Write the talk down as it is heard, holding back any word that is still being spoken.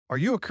Are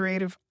you a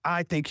creative?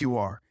 I think you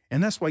are.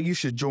 And that's why you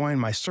should join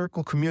my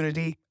circle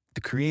community,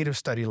 the Creative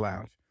Study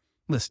Lounge.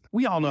 Listen,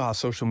 we all know how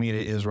social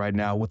media is right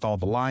now with all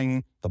the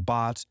lying, the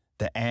bots,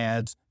 the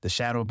ads, the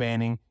shadow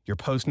banning, your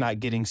post not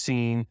getting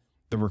seen,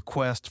 the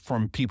request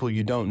from people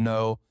you don't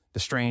know, the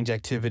strange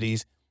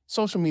activities.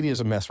 Social media is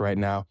a mess right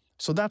now.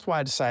 So that's why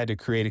I decided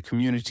to create a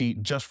community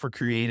just for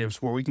creatives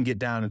where we can get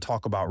down and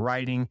talk about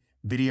writing,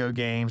 video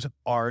games,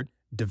 art,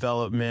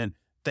 development,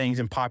 things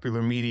in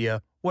popular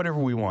media, whatever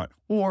we want,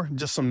 or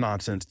just some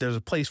nonsense. There's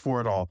a place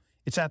for it all.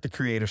 It's at the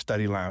Creative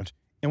Study Lounge.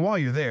 And while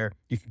you're there,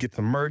 you can get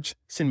some merch,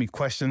 send me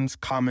questions,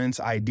 comments,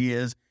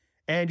 ideas,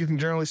 and you can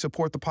generally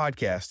support the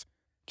podcast.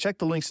 Check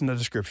the links in the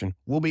description.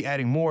 We'll be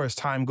adding more as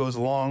time goes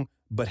along,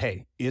 but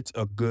hey, it's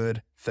a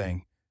good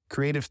thing.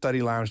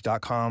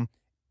 CreativeStudyLounge.com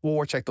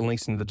or check the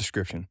links in the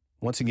description.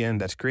 Once again,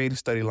 that's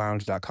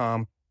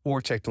CreativeStudyLounge.com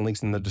or check the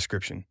links in the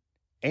description.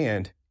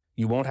 And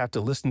you won't have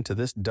to listen to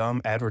this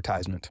dumb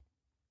advertisement.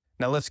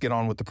 Now let's get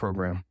on with the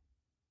program.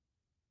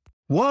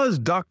 Was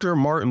Dr.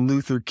 Martin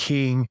Luther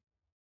King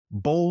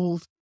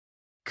bold,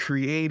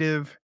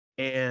 creative,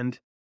 and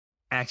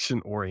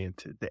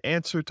action-oriented? The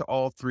answer to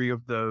all three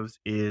of those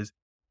is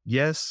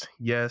yes,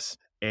 yes,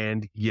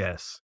 and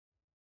yes.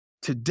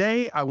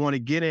 Today, I want to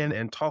get in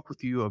and talk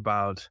with you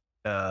about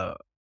a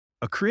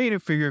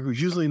creative figure who's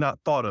usually not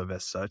thought of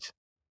as such.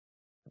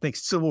 I think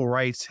civil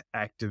rights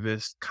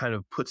activist kind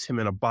of puts him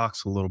in a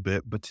box a little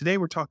bit, but today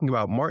we're talking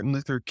about Martin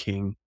Luther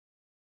King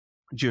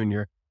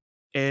Jr.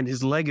 and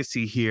his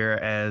legacy here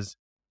as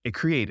a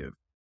creative.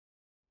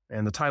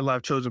 And the title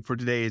I've chosen for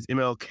today is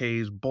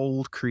MLK's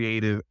Bold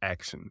Creative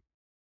Action.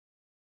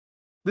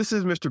 This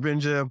is Mr.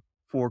 Benja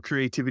for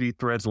Creativity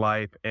Threads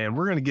Life, and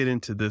we're going to get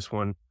into this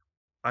one.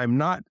 I'm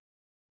not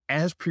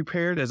as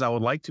prepared as I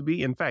would like to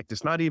be. In fact,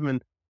 it's not even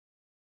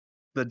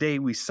the day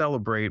we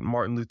celebrate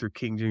Martin Luther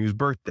King Jr.'s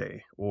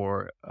birthday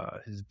or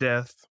his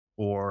death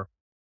or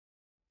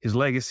his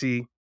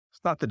legacy.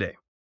 It's not the day.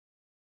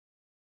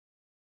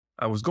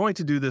 I was going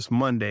to do this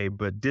Monday,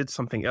 but did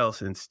something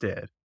else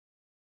instead.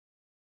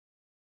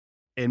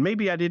 And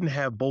maybe I didn't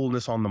have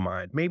boldness on the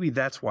mind. Maybe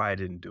that's why I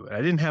didn't do it. I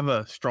didn't have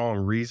a strong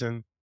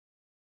reason.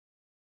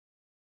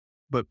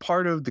 But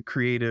part of the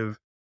creative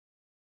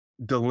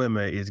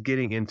dilemma is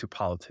getting into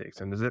politics.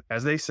 And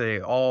as they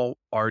say, all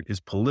art is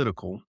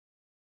political.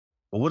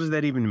 But what does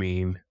that even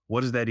mean?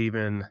 What does that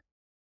even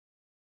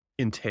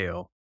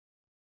entail?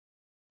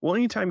 Well,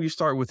 anytime you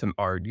start with an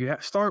art, you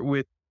start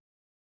with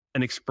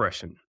an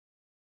expression.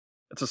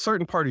 It's a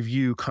certain part of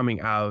you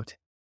coming out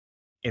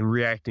and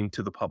reacting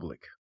to the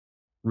public,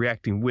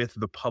 reacting with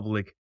the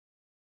public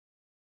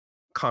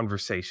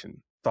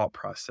conversation, thought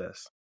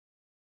process,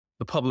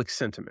 the public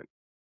sentiment.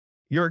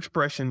 Your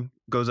expression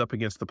goes up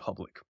against the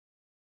public.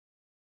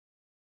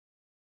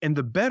 And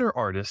the better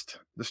artist,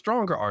 the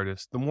stronger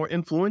artist, the more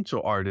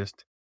influential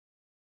artist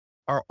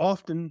are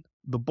often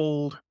the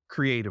bold,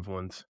 creative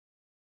ones.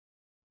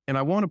 And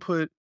I want to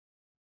put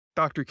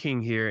Dr.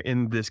 King here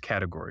in this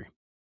category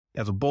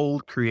as a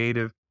bold,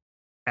 creative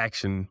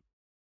action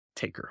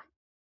taker.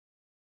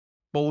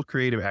 Bold,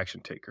 creative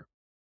action taker.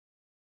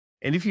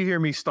 And if you hear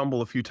me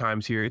stumble a few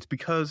times here, it's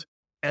because,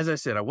 as I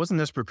said, I wasn't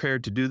as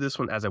prepared to do this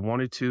one as I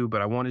wanted to,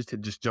 but I wanted to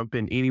just jump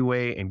in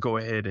anyway and go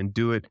ahead and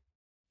do it,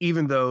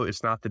 even though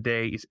it's not the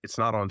day, it's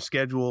not on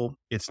schedule,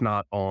 it's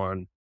not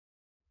on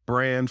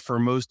brand for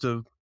most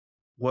of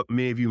what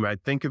many of you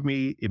might think of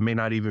me. It may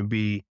not even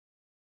be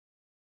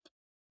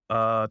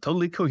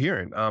totally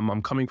coherent.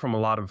 I'm coming from a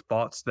lot of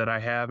thoughts that I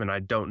have, and I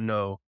don't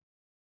know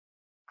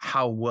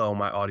how well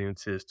my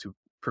audience is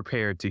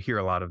prepared to hear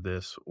a lot of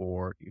this,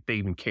 or if they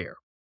even care.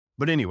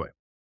 But anyway,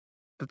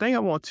 the thing I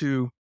want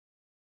to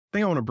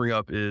bring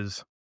up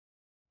is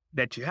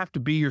that you have to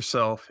be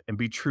yourself and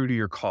be true to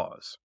your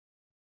cause.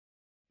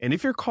 And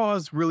if your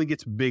cause really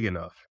gets big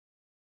enough,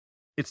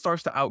 it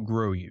starts to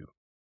outgrow you,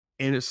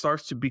 and it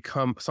starts to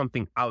become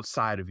something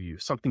outside of you,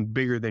 something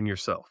bigger than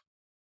yourself.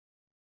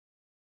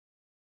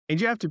 And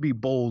you have to be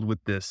bold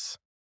with this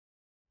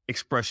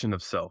expression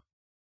of self.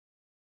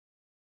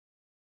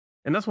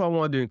 And that's why I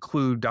wanted to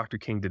include Dr.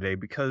 King today,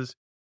 because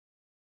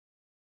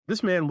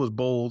this man was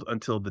bold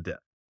until the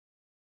death.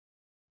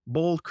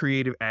 Bold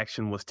creative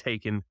action was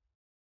taken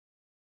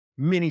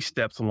many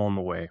steps along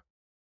the way.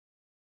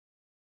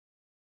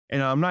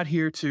 And I'm not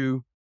here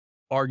to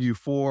argue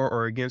for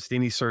or against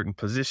any certain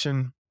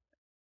position.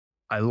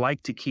 I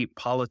like to keep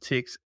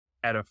politics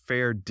at a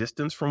fair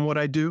distance from what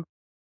I do.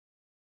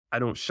 I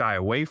don't shy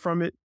away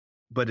from it,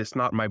 but it's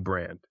not my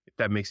brand, if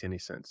that makes any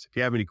sense. If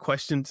you have any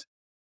questions,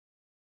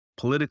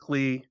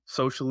 politically,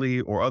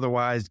 socially, or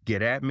otherwise,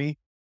 get at me.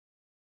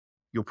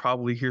 You'll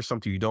probably hear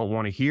something you don't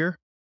want to hear.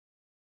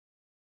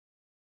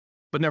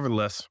 But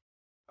nevertheless,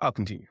 I'll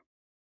continue.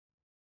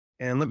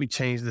 And let me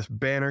change this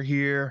banner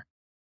here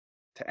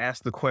to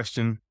ask the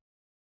question,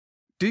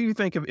 do you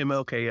think of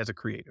MLK as a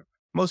creative?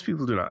 Most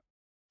people do not.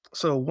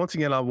 So once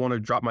again, I want to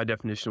drop my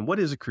definition. What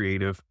is a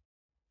creative?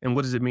 And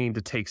what does it mean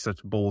to take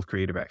such bold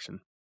creative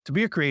action? To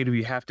be a creative,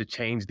 you have to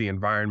change the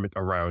environment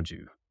around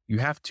you. You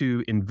have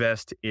to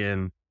invest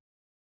in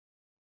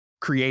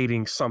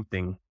creating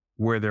something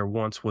where there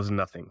once was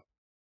nothing,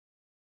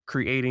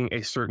 creating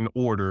a certain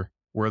order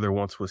where there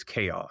once was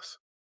chaos,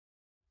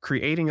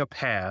 creating a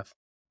path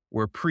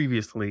where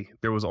previously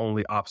there was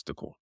only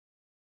obstacle.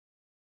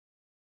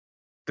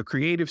 The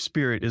creative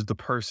spirit is the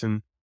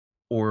person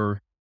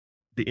or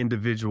the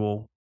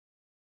individual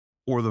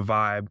or the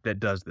vibe that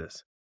does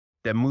this,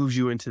 that moves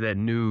you into that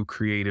new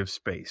creative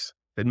space,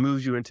 that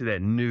moves you into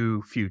that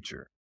new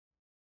future.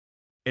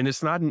 And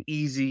it's not an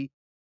easy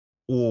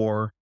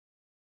or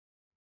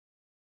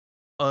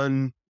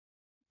un,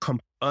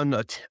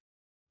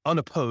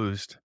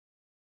 unopposed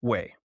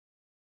way.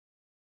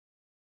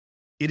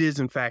 It is,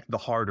 in fact, the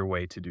harder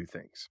way to do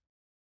things.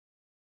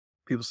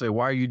 People say,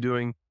 why are you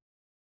doing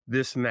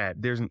this and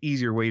that? There's an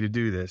easier way to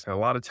do this. And a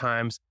lot of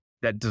times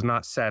that does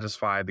not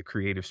satisfy the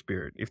creative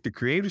spirit. If the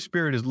creative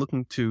spirit is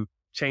looking to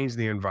change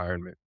the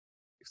environment,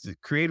 if the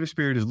creative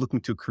spirit is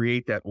looking to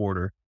create that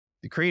order,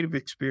 the creative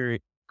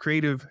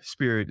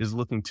spirit is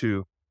looking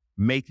to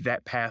make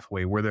that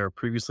pathway where there are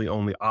previously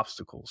only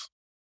obstacles,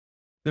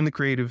 then the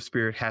creative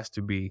spirit has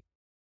to be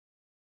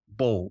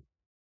bold,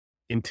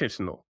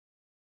 intentional,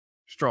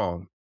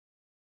 strong.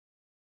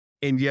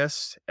 And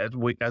yes,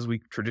 as we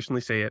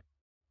traditionally say it,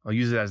 I'll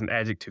use it as an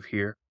adjective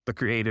here, the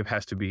creative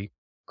has to be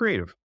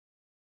creative.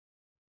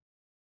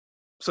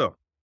 So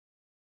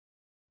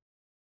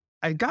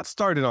I got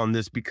started on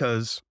this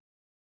because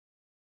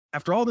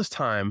after all this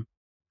time,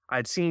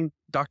 I'd seen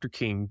Dr.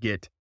 King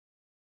get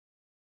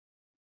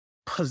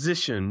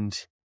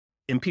positioned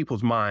in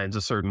people's minds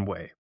a certain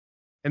way.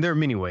 And there are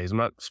many ways. I'm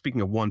not speaking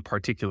of one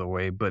particular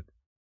way, but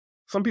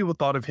some people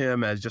thought of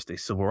him as just a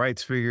civil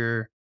rights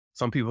figure.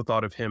 Some people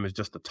thought of him as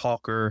just a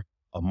talker,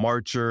 a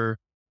marcher,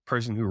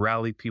 person who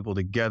rallied people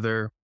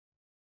together.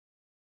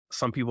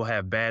 Some people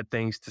have bad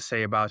things to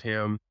say about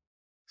him.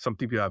 Some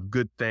people have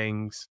good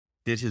things.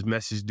 Did his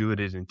message do what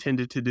it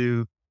intended to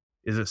do?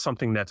 Is it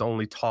something that's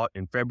only taught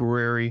in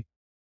February?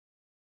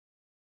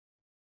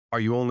 Are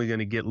you only going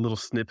to get little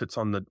snippets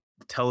on the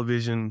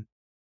television?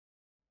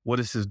 What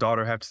does his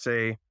daughter have to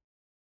say?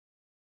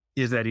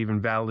 Is that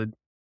even valid?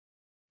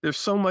 There's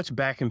so much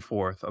back and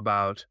forth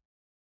about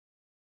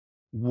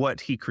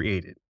what he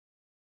created.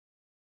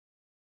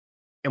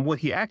 And what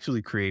he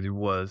actually created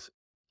was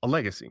a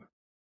legacy,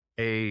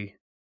 a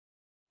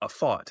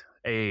thought,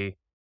 a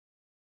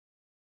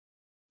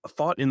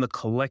thought in the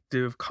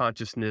collective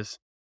consciousness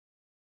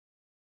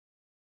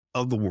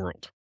of the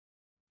world.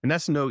 And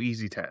that's no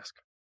easy task.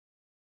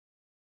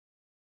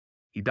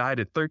 He died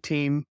at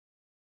 39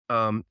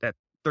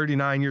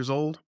 years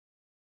old,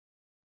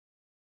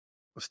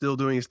 was still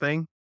doing his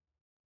thing.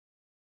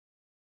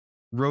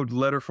 Wrote a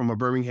letter from a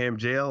Birmingham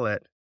jail in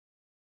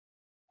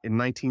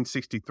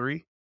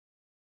 1963.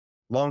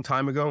 Long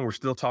time ago, and we're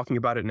still talking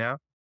about it now.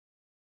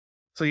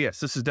 So yes,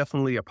 this is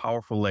definitely a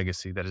powerful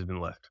legacy that has been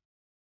left.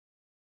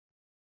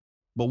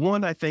 But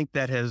one I think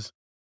that has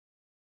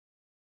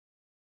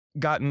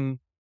gotten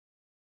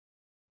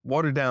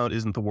watered down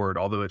isn't the word,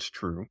 although it's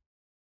true.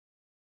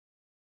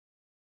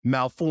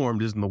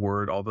 Malformed isn't the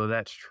word, although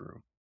that's true.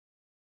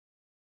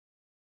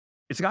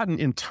 It's gotten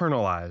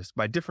internalized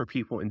by different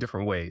people in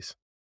different ways.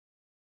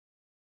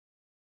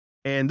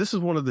 And this is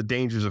one of the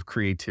dangers of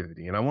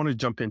creativity. And I want to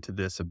jump into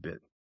this a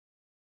bit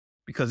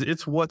because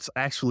it's what's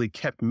actually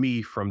kept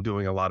me from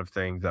doing a lot of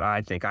things that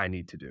I think I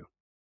need to do.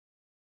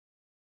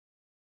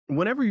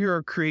 Whenever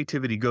your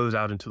creativity goes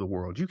out into the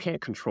world, you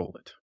can't control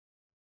it.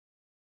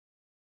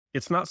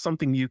 It's not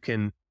something you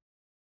can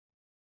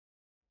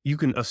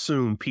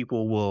assume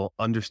people will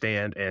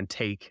understand and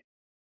take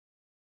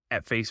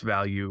at face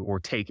value or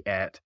take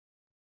at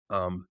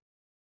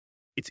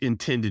its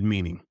intended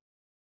meaning.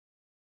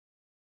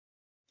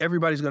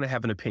 Everybody's going to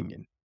have an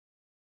opinion.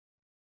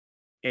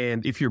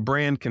 And if your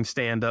brand can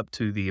stand up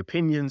to the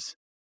opinions,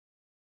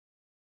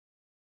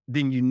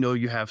 then you know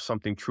you have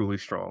something truly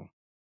strong.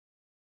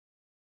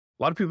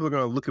 A lot of people are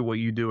going to look at what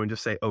you do and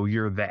just say, oh,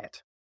 you're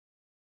that.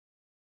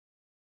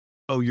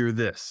 Oh, you're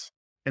this.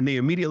 And they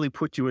immediately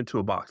put you into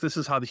a box. This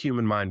is how the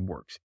human mind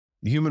works.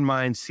 The human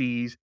mind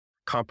sees,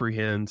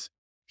 comprehends,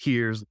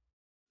 hears,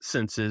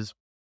 senses,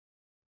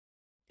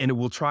 and it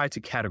will try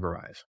to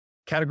categorize.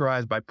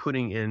 Categorize by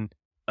putting in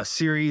a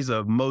series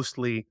of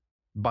mostly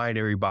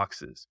binary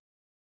boxes.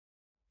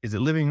 Is it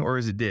living or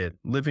is it dead?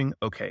 Living,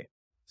 okay.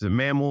 Is it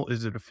mammal?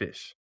 Is it a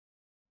fish?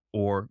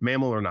 Or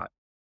mammal or not?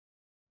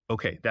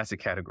 Okay, that's a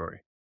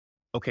category.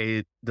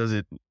 Okay, does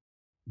it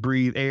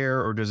breathe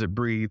air or does it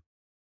breathe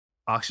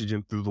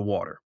oxygen through the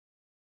water?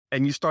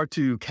 And you start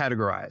to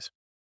categorize.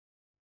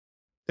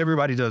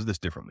 Everybody does this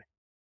differently.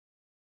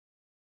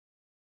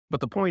 But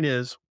the point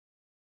is,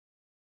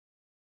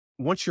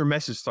 once your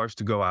message starts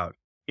to go out,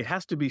 it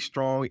has to be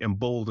strong and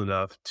bold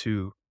enough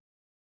to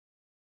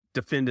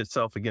defend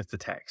itself against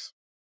attacks.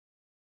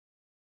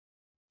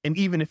 And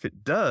even if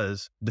it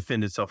does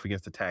defend itself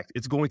against attacks,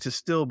 it's going to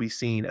still be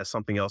seen as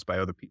something else by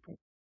other people.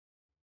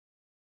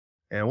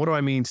 And what do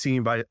I mean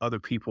seen by other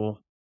people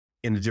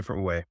in a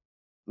different way?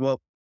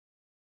 Well,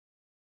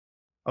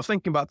 I was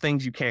thinking about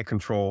things you can't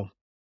control.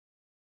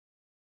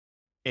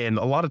 And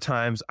a lot of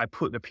times I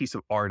put a piece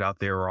of art out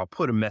there, or I'll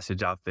put a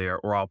message out there,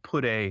 or I'll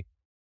put a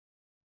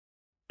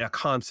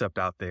concept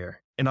out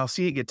there, and I'll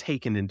see it get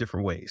taken in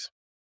different ways.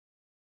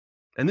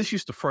 And this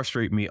used to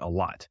frustrate me a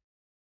lot.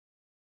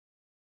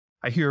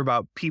 I hear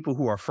about people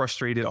who are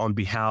frustrated on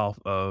behalf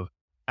of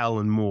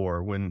Alan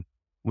Moore when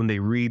they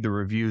read the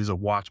reviews of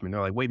Watchmen.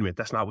 They're like, wait a minute,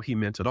 that's not what he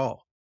meant at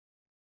all.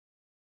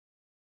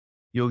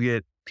 You'll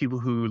get people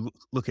who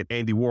look at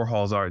Andy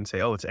Warhol's art and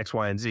say, oh, it's X,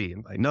 Y, and Z.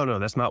 And like, no,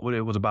 that's not what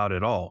it was about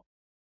at all.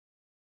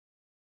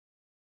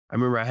 I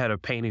remember I had a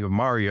painting of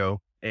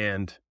Mario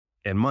and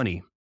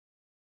money.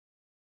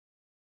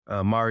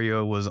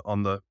 Mario was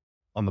on the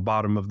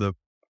bottom of the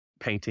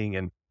painting,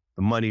 and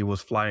the money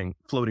was floating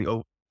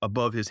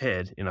above his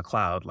head in a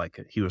cloud, like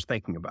he was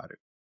thinking about it.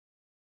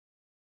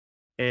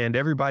 And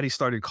everybody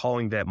started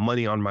calling that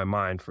money on my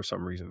mind for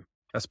some reason.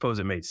 I suppose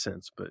it made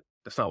sense, but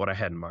that's not what I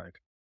had in mind.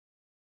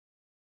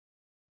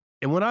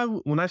 And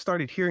when I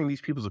started hearing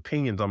these people's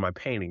opinions on my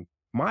painting,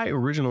 my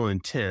original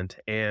intent,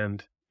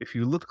 and if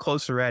you look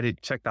closer at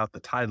it, checked out the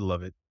title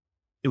of it,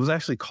 it was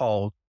actually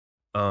called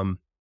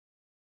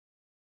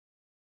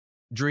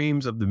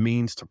Dreams of the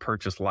Means to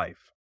Purchase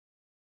Life.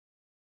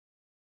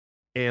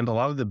 And a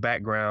lot of the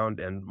background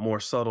and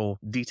more subtle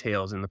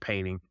details in the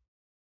painting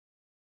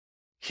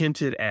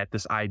hinted at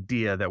this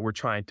idea that we're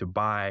trying to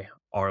buy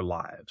our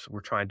lives. We're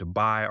trying to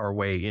buy our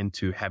way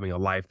into having a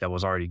life that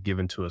was already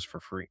given to us for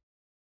free.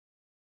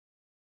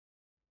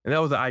 And that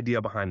was the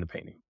idea behind the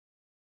painting.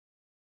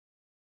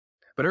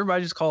 But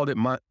everybody just called it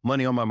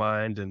money on my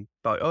mind and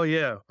thought, oh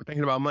yeah, we're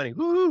thinking about money.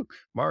 Woo-hoo,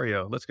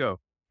 Mario, let's go.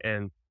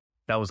 And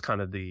that was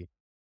kind of the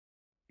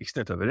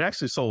extent of it. It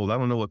actually sold. I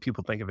don't know what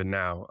people think of it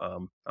now.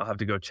 I'll have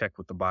to go check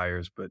with the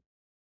buyers, but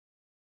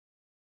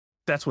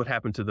that's what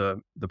happened to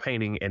the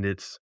painting and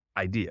its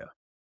idea.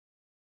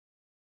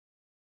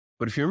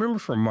 But if you remember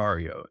from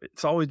Mario,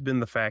 it's always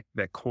been the fact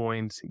that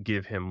coins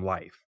give him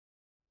life.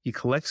 He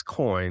collects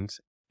coins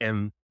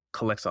and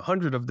collects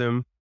 100 of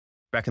them.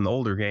 Back in the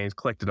older games,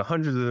 collected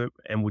 100 of them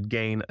and would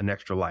gain an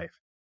extra life.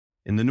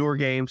 In the newer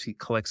games, he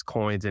collects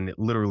coins and it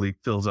literally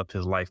fills up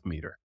his life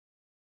meter.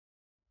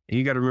 And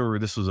you got to remember,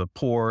 this was a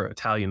poor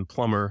Italian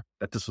plumber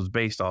that this was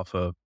based off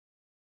of,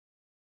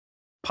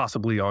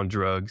 possibly on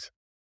drugs,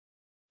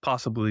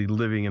 possibly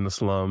living in the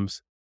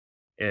slums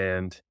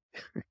and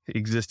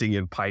existing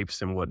in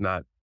pipes and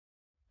whatnot,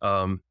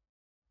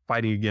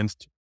 fighting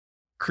against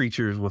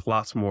creatures with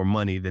lots more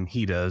money than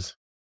he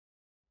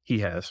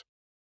has.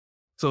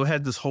 So it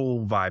had this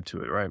whole vibe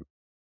to it, right?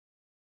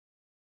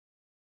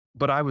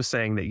 But I was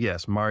saying that,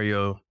 yes,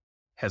 Mario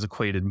has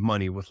equated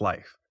money with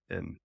life,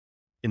 and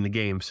in the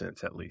game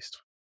sense, at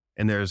least.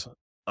 And there's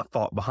a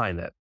thought behind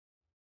that.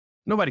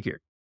 Nobody cared.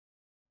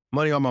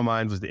 Money on my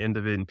mind was the end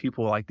of it, and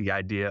people like the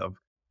idea of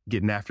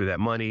getting after that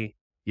money.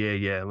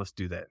 Yeah, let's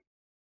do that.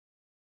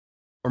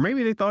 Or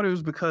maybe they thought it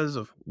was because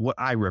of what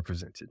I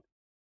represented.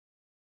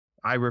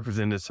 I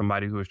represented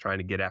somebody who was trying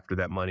to get after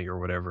that money or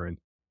whatever, and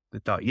they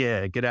thought,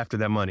 yeah, get after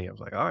that money. I was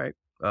like, all right,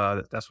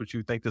 that's what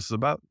you think this is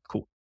about?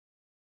 Cool.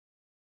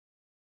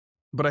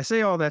 But I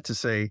say all that to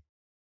say,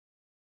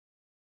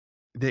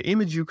 the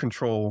image you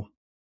control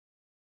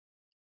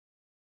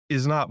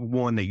is not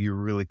one that you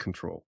really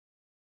control.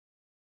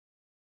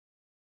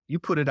 You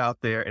put it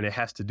out there and it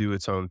has to do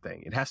its own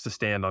thing. It has to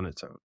stand on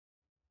its own.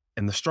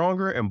 And the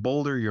stronger and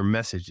bolder your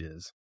message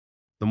is,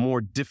 the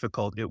more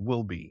difficult it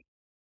will be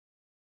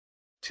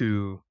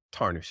to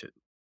tarnish it.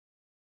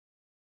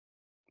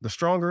 The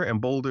stronger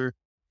and bolder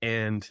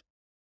and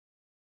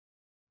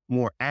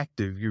more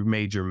active you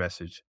made your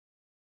message,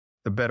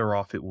 the better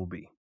off it will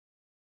be.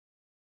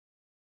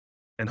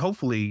 And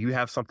hopefully you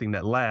have something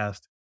that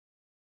lasts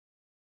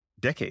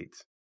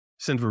decades,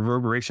 sends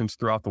reverberations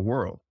throughout the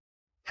world,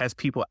 has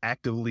people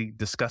actively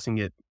discussing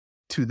it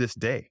to this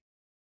day.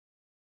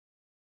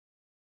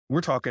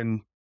 We're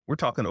talking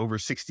over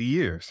 60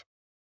 years,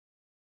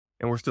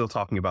 and we're still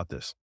talking about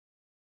this.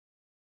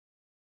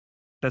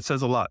 That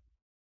says a lot.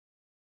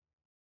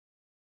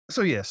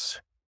 So yes,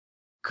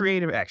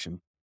 creative action.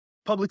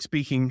 Public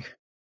speaking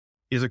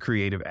is a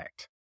creative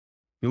act.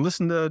 You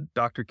listen to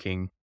Dr.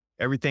 King,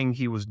 everything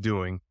he was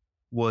doing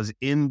was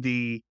in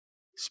the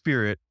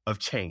spirit of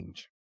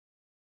change.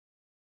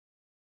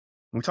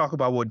 When we talk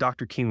about what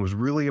Dr. King was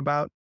really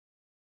about,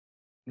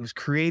 he was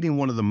creating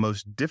one of the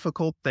most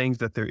difficult things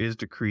that there is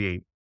to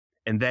create,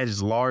 and that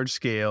is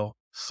large-scale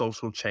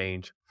social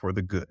change for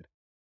the good.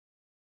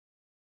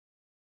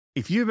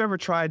 If you've ever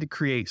tried to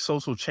create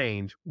social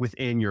change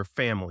within your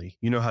family,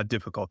 you know how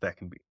difficult that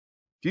can be.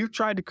 If you've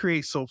tried to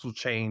create social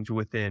change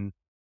within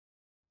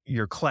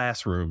your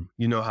classroom,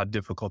 you know how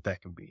difficult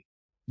that can be.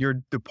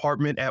 Your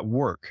department at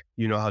work,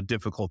 you know how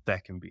difficult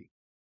that can be.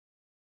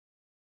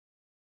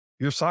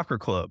 Your soccer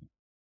club,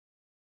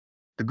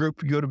 the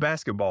group you go to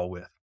basketball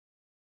with,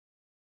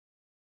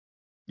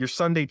 your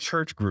Sunday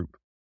church group,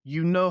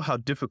 you know how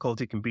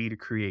difficult it can be to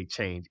create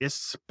change,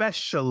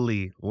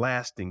 especially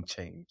lasting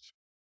change.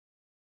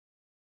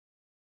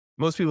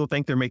 Most people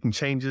think they're making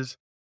changes.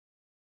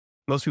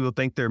 Most people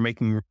think they're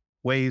making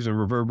waves and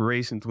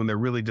reverberations when they're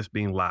really just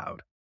being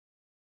loud.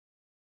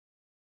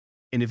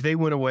 And if they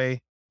went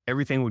away,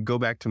 everything would go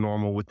back to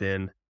normal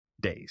within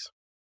days,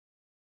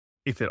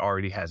 if it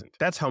already hasn't.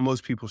 That's how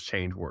most people's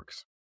change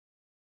works.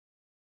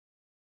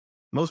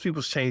 Most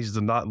people's change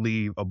does not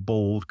leave a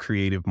bold,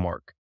 creative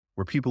mark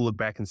where people look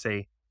back and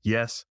say,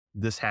 yes,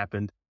 this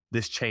happened.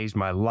 This changed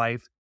my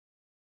life.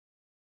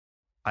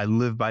 I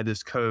live by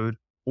this code.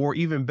 Or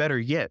even better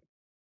yet,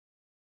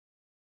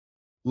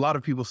 a lot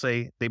of people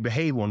say they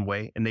behave one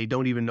way and they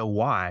don't even know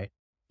why.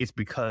 It's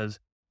because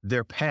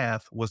their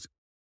path was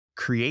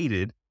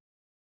created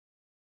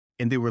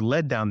and they were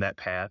led down that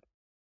path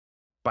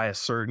by a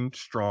certain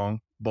strong,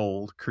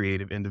 bold,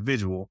 creative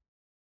individual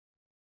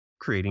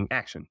creating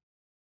action.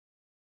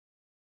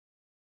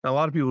 Now, a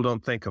lot of people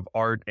don't think of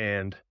art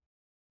and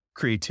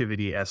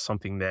creativity as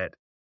something that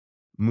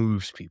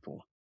moves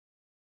people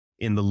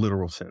in the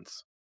literal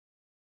sense.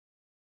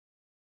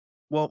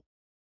 Well,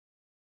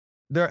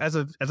 as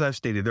I've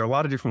stated, there are a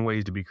lot of different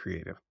ways to be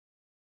creative.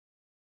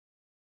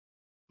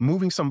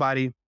 Moving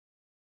somebody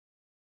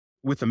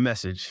with a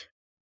message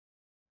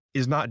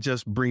is not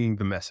just bringing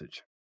the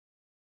message.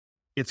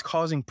 It's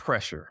causing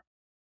pressure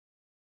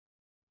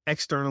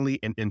externally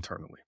and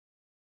internally.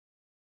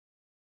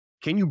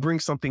 Can you bring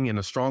something in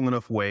a strong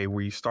enough way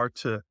where you start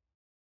to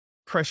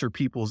pressure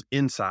people's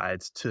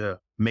insides to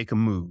make a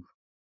move?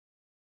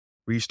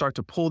 Where you start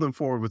to pull them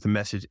forward with the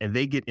message and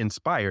they get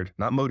inspired,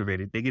 not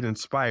motivated, they get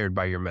inspired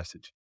by your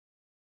message.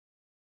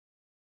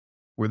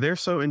 Where they're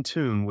so in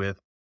tune with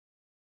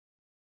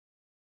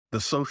the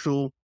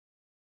social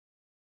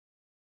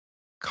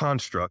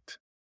construct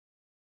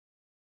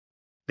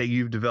that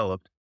you've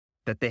developed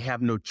that they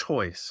have no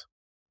choice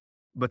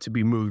but to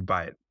be moved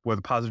by it,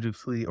 whether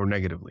positively or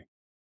negatively.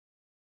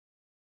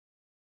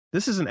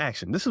 This is an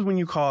action. This is when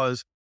you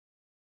cause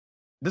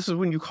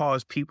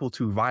people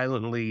to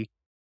violently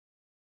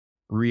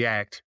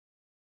react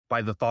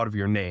by the thought of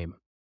your name.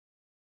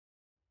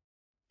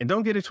 And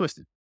don't get it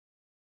twisted.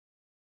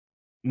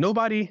 A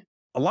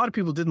lot of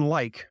people didn't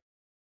like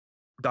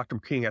Dr.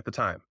 King at the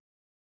time.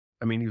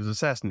 I mean, he was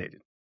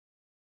assassinated.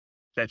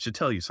 That should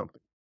tell you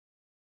something.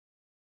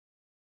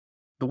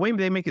 The way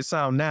they make it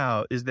sound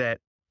now is that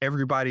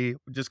everybody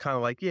just kind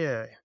of like,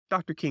 yeah,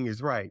 Dr. King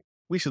is right.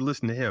 We should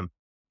listen to him.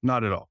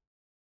 Not at all.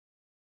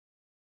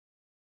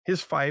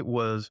 His fight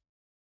was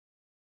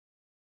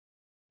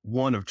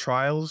one of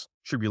trials,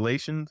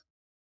 tribulations.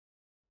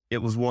 It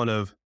was one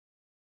of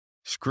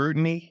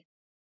scrutiny.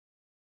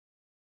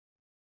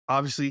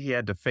 Obviously, he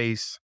had to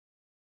face,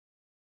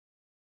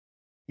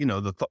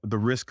 the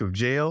risk of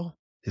jail.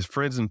 His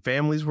friends and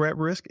families were at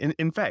risk. And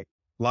in fact,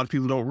 a lot of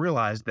people don't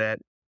realize that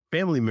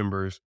family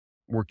members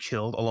were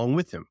killed along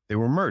with him. They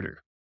were murdered.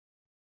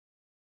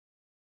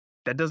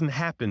 That doesn't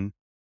happen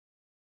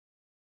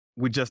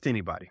with just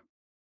anybody.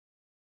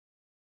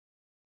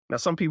 Now,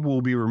 some people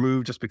will be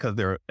removed just because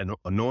they're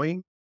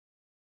annoying,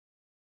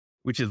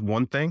 which is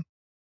one thing.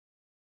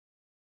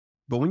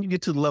 But when you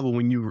get to the level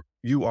when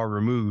you are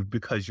removed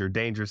because you're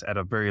dangerous at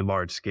a very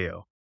large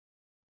scale,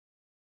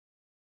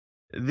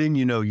 then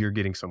you're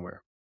getting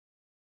somewhere.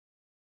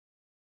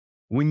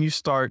 When you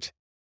start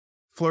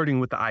flirting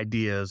with the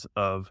ideas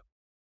of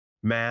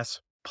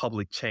mass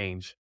public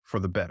change for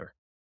the better,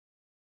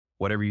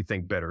 whatever you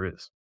think better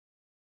is,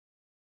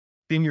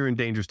 then you're in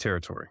dangerous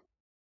territory.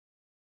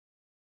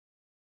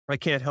 I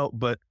can't help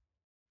but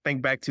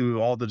think back to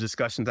all the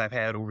discussions I've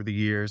had over the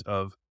years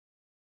of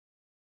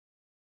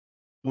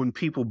when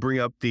people bring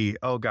up the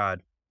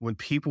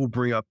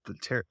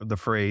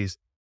phrase,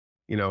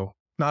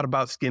 not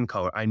about skin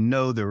color. I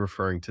know they're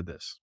referring to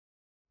this.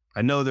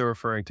 I know they're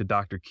referring to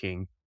Dr.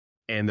 King,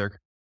 and they're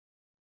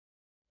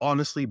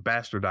honestly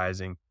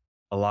bastardizing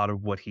a lot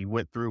of what he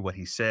went through, what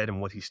he said,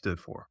 and what he stood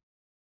for,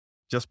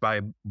 just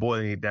by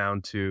boiling it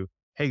down to,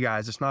 hey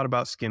guys, it's not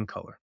about skin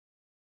color.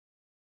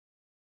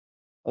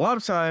 A lot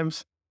of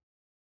times,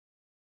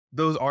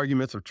 those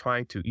arguments are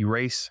trying to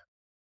erase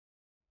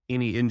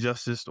any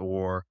injustice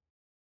or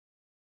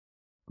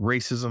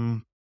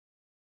racism.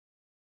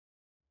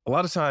 A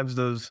lot of times,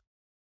 those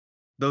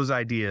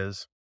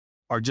ideas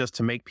are just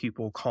to make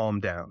people calm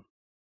down.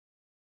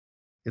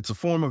 It's a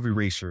form of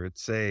erasure.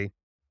 It's a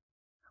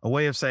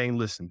way of saying,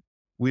 listen,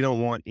 we don't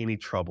want any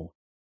trouble.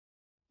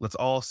 Let's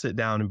all sit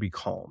down and be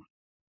calm.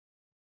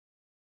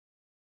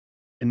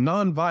 And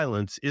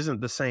nonviolence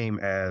isn't the same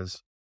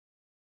as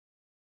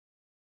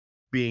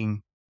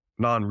being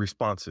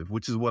non-responsive,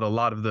 which is what a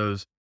lot of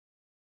those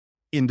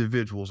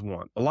individuals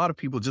want. A lot of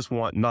people just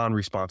want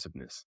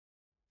non-responsiveness.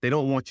 They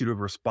don't want you to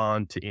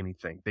respond to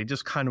anything. They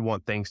just kind of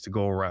want things to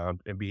go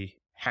around and be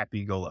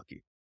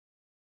happy-go-lucky.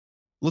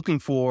 Looking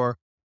for,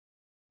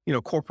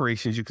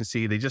 corporations, you can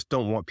see, they just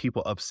don't want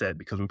people upset,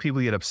 because when people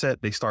get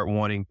upset, they start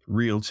wanting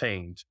real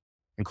change.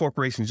 And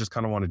corporations just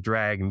kind of want to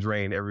drag and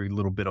drain every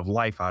little bit of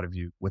life out of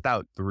you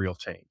without the real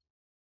change.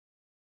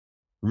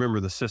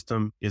 Remember, the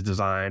system is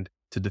designed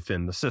to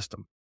defend the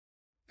system.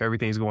 If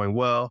everything's going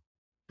well,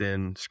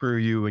 then screw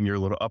you and your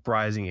little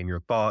uprising and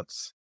your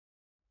thoughts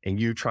and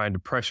you trying to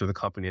pressure the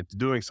company into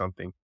doing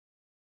something.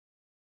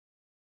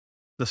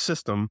 The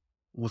system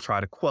will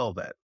try to quell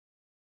that.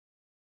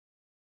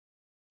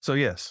 So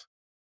yes,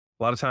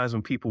 A lot of times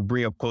when people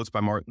bring up quotes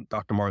by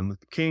Dr. Martin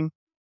Luther King,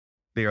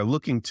 they are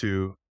looking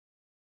to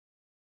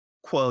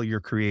quell your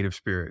creative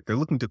spirit. They're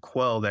looking to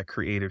quell that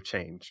creative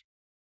change.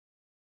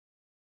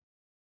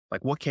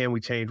 Like, what can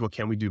we change? What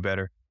can we do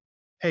better?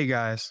 Hey,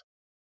 guys,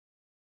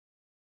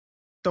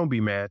 don't be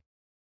mad.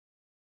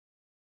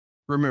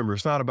 Remember,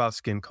 it's not about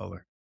skin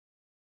color.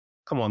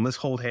 Come on, let's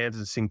hold hands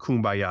and sing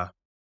Kumbaya.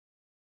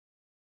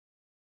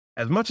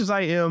 As much as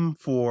I am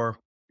for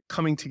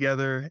coming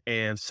together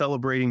and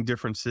celebrating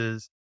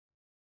differences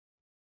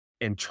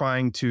and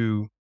trying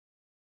to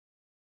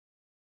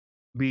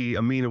be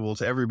amenable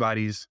to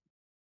everybody's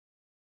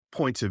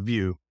points of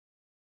view,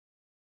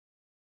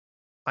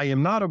 I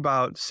am not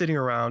about sitting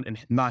around and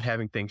not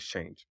having things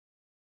change.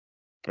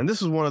 And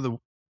this is one of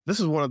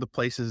the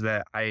places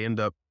that I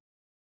end up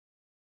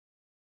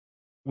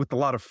with a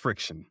lot of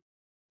friction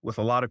with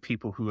a lot of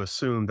people who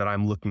assume that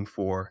I'm looking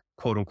for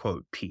quote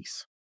unquote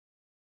peace.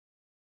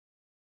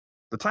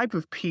 The type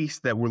of peace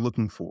that we're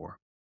looking for,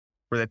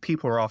 or that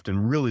people are often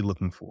really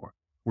looking for,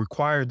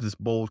 requires this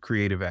bold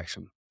creative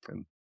action.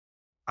 And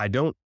I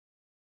don't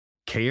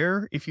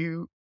care if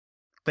you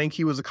think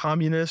he was a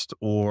communist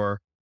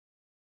or,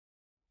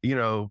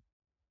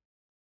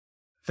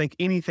 think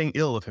anything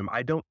ill of him.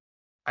 I don't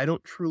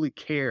truly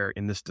care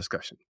in this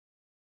discussion.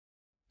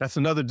 That's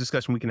another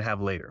discussion we can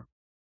have later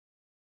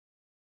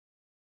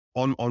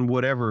on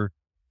whatever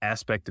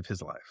aspect of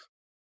his life.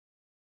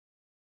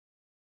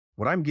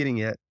 What I'm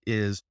getting at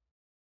is,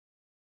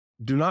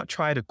 do not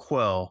try to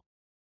quell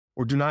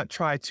or do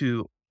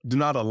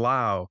not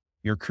allow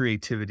your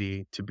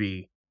creativity to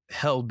be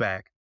held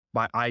back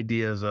by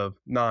ideas of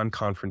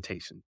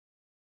non-confrontation.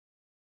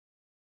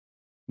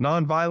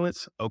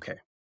 Nonviolence, okay.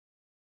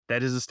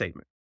 That is a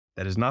statement.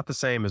 That is not the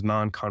same as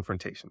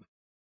non-confrontation.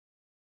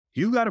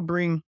 You've got to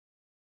bring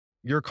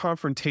your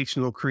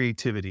confrontational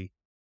creativity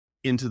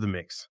into the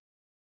mix.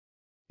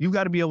 You've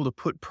got to be able to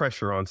put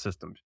pressure on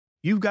systems.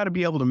 You've got to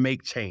be able to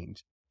make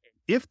change.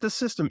 If the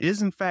system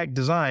is in fact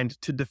designed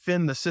to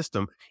defend the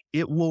system,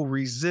 it will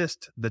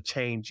resist the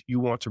change you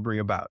want to bring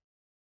about.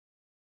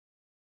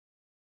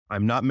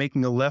 I'm not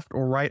making a left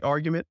or right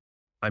argument.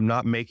 I'm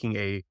not making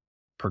a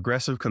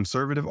progressive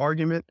conservative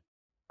argument.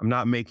 I'm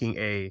not making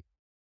a,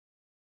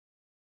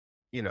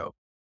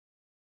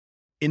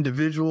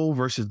 individual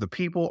versus the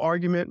people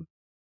argument,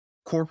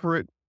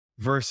 corporate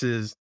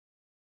versus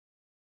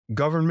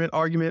government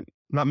argument.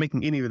 I'm not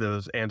making any of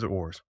those ands or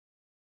ors.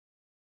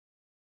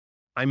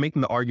 I'm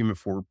making the argument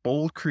for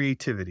bold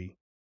creativity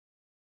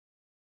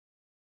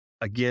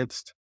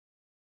against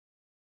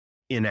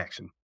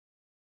inaction.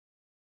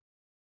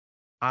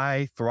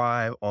 I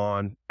thrive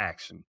on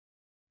action.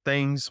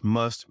 Things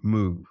must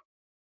move.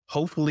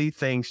 Hopefully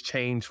things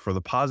change for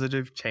the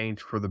positive,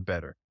 change for the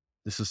better.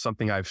 This is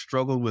something I've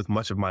struggled with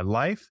much of my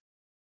life,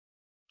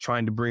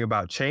 trying to bring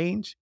about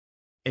change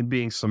and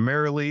being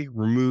summarily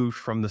removed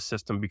from the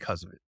system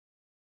because of it.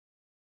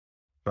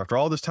 After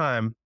all this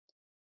time,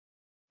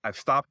 I've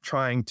stopped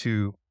trying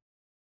to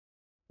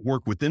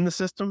work within the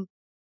system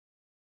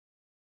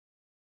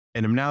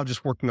and am now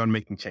just working on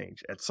making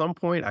change. At some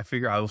point, I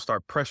figure I will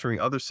start pressuring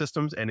other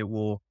systems and it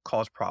will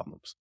cause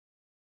problems.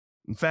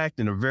 In fact,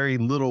 in a very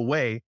little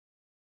way,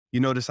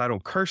 you notice I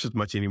don't curse as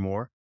much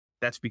anymore.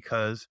 That's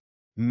because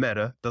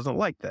Meta doesn't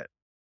like that.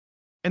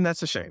 And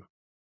that's a shame.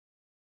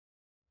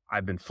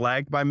 I've been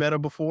flagged by Meta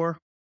before.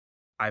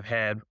 I've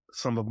had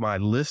some of my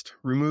list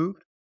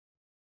removed.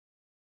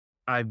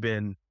 I've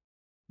been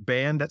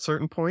banned at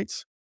certain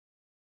points.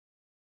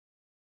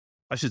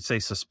 I should say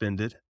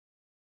suspended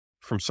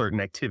from certain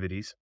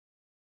activities.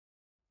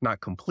 Not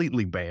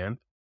completely banned,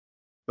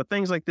 but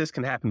things like this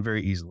can happen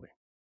very easily.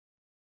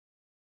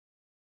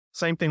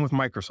 Same thing with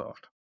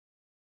Microsoft.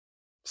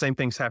 Same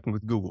things happen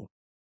with Google.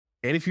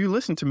 And if you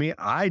listen to me,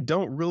 I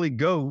don't really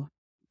go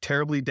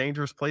terribly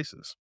dangerous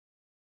places.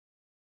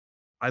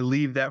 I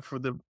leave that for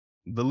the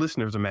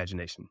listener's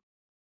imagination.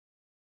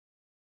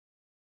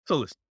 So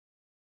listen,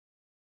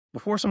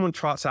 before someone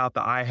trots out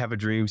the I have a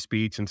dream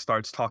speech and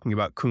starts talking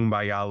about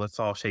kumbaya, let's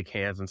all shake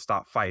hands and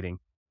stop fighting,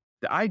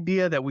 the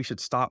idea that we should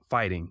stop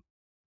fighting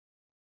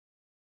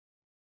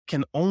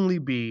can only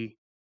be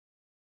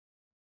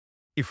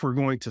if we're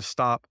going to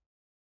stop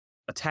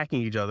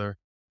attacking each other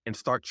and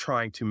start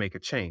trying to make a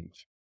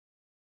change.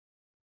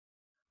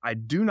 I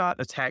do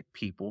not attack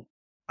people.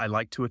 I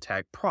like to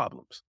attack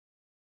problems.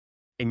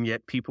 And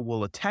yet people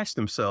will attach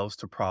themselves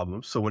to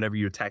problems. So whenever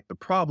you attack the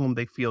problem,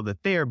 they feel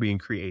that they are being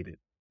created.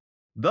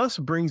 Thus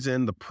brings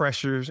in the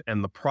pressures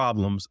and the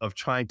problems of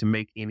trying to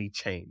make any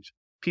change.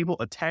 People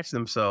attach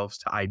themselves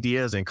to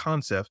ideas and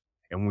concepts.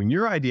 And when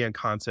your idea and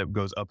concept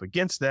goes up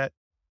against that,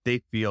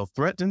 they feel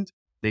threatened.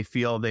 They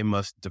feel they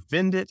must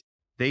defend it.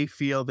 They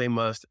feel they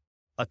must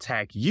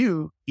attack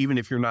you, even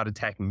if you're not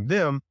attacking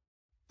them.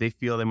 They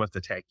feel they must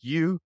attack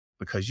you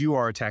because you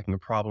are attacking a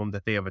problem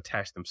that they have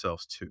attached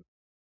themselves to.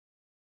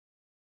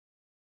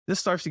 This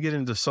starts to get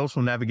into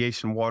social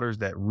navigation waters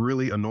that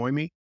really annoy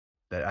me,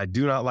 that I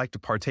do not like to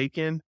partake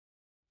in,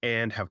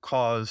 and have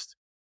caused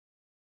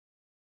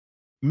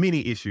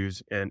many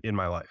issues in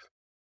my life.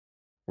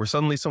 where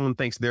suddenly someone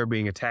thinks they're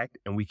being attacked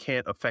and we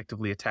can't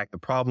effectively attack the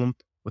problem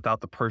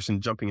without the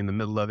person jumping in the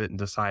middle of it and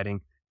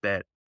deciding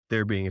that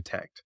they're being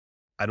attacked.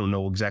 I don't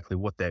know exactly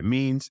what that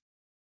means.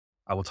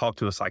 I will talk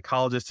to a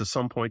psychologist at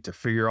some point to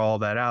figure all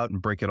that out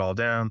and break it all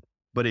down,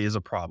 but it is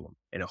a problem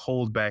and it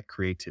holds back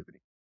creativity.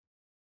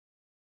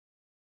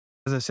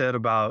 As I said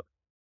about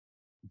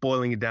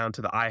boiling it down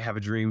to the I have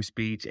a dream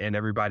speech and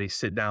everybody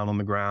sit down on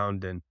the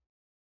ground and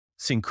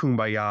sing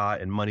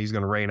kumbaya and money's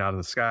going to rain out of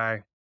the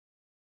sky.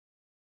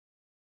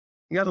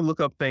 You got to look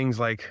up things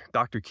like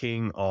Dr.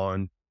 King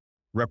on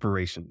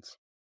reparations,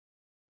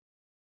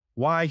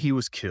 why he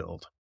was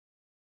killed,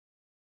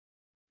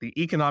 the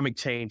economic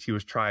change he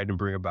was trying to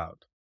bring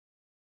about,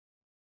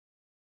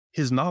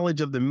 his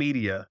knowledge of the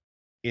media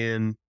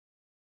in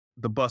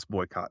the bus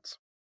boycotts,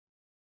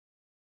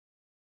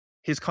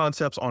 his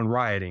concepts on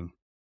rioting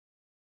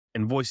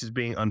and voices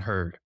being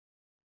unheard,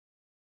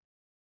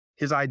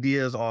 his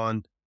ideas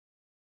on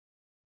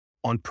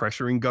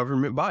pressuring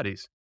government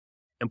bodies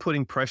and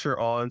putting pressure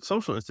on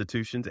social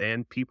institutions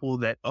and people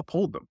that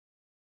uphold them,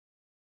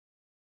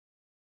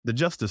 the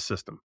justice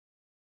system,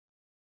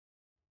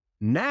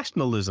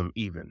 nationalism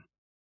even.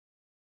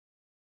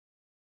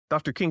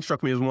 Dr. King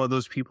struck me as one of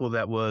those people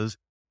that was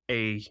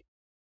a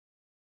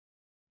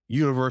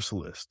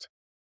universalist,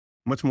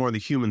 much more on the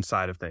human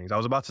side of things. I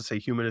was about to say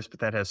humanist, but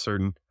that has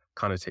certain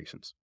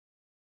connotations.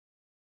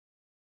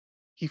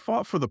 He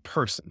fought for the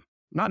person,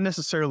 not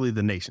necessarily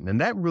the nation.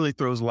 And that really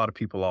throws a lot of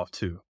people off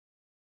too.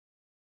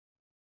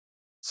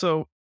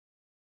 So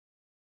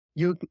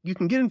you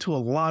can get into a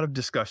lot of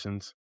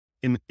discussions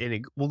and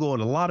it will go in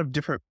a lot of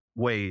different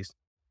ways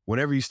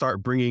whenever you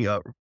start bringing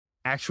up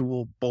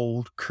actual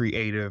bold,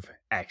 creative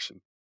action.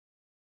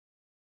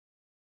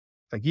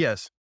 Like,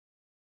 yes,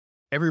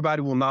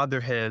 everybody will nod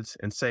their heads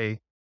and say,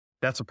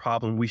 that's a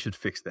problem. We should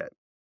fix that.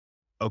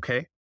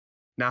 Okay.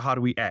 Now, how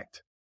do we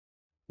act?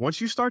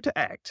 Once you start to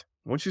act,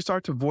 once you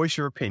start to voice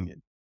your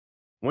opinion,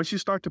 once you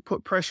start to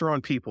put pressure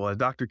on people, as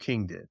Dr.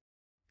 King did,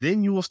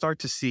 then you will start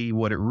to see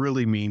what it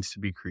really means to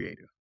be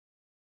creative.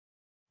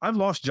 I've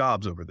lost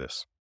jobs over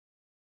this.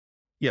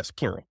 Yes,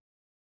 plural.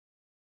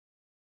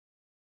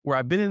 Where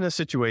I've been in a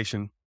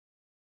situation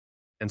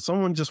and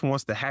someone just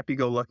wants the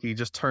happy-go-lucky,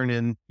 just turn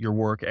in your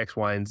work, X,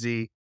 Y, and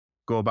Z,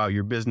 go about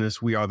your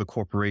business. We are the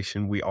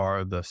corporation. We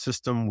are the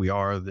system. We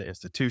are the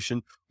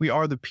institution. We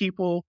are the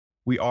people.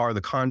 We are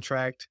the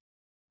contract.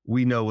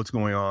 We know what's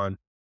going on.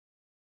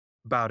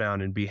 Bow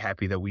down and be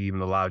happy that we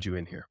even allowed you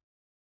in here.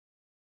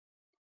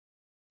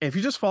 And if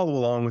you just follow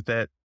along with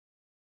that,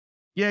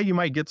 yeah, you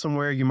might get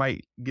somewhere. You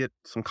might get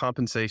some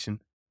compensation.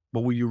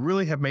 But will you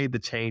really have made the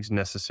change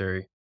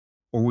necessary?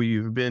 Or will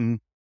you have been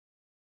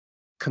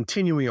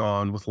continuing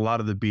on with a lot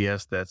of the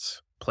BS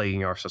that's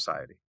plaguing our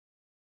society?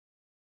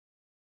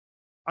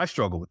 I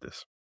struggle with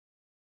this.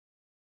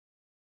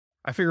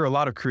 I figure a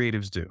lot of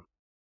creatives do.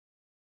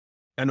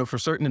 I know for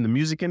certain in the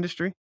music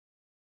industry,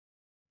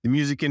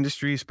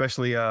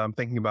 especially I'm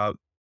thinking about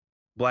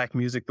Black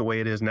music the way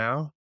it is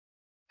now,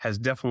 has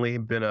definitely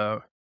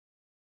been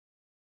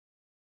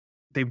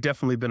they've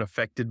definitely been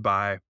affected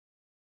by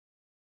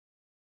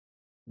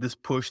this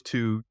push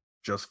to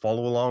just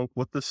follow along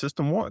what the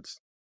system wants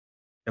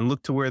and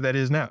look to where that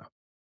is now.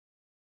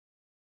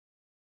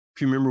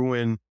 If you remember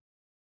when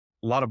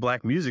a lot of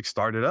Black music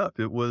started up,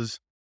 it was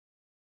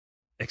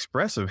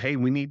expressive. Hey,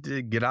 we need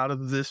to get out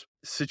of this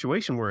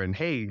situation we're in.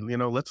 Hey,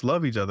 let's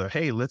love each other.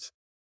 Hey, let's,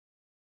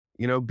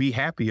 be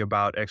happy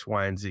about X,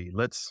 Y, and Z.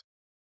 Let's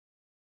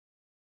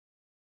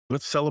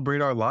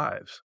celebrate our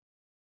lives.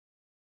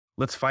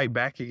 Let's fight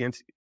back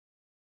against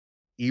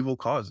evil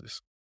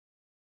causes.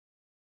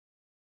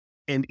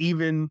 And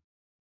even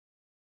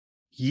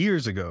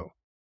years ago,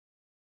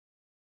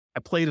 I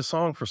played a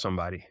song for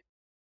somebody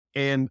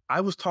and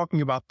I was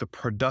talking about the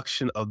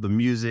production of the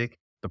music,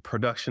 the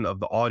production of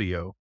the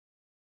audio,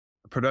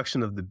 the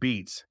production of the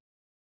beats.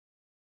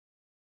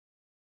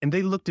 And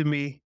they looked at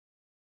me,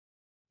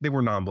 they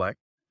were non-Black.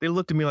 They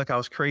looked at me like I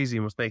was crazy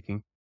and was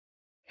thinking,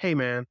 hey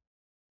man,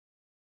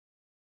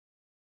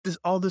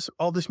 all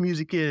this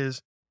music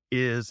is,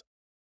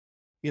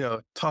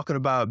 talking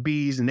about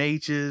B's and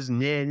H's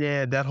and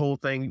yeah, that whole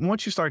thing.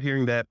 Once you start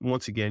hearing that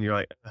once again, you're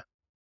like,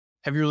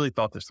 have you really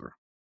thought this through?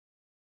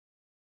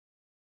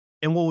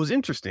 And what was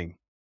interesting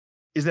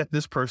is that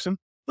this person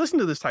listened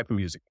to this type of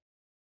music.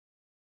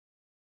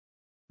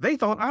 They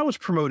thought I was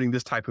promoting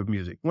this type of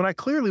music when I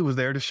clearly was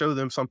there to show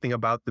them something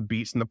about the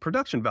beats and the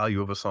production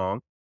value of a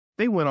song.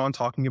 They went on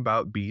talking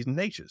about B's and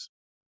H's.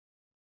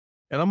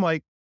 And I'm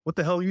like, what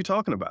the hell are you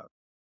talking about?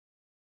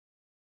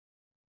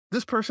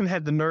 This person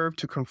had the nerve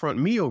to confront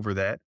me over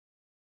that.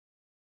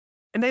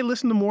 And they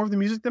listened to more of the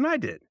music than I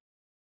did.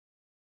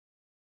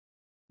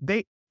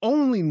 They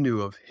only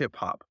knew of hip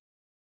hop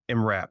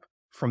and rap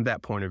from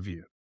that point of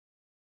view.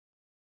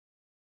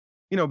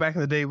 Back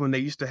in the day when they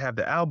used to have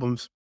the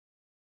albums,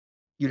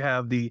 you'd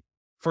have the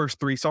first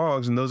 3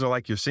 songs and those are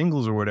like your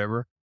singles or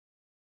whatever.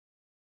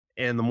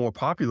 And the more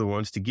popular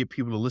ones to get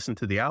people to listen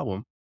to the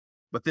album.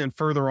 But then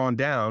further on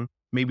down,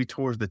 maybe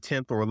towards the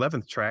 10th or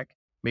 11th track,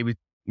 maybe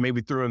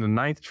maybe throw in the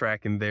ninth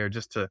track in there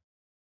just to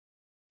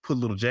put a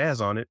little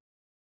jazz on it.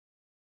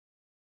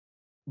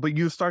 But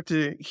you start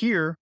to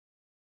hear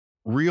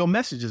real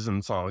messages in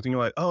the songs. And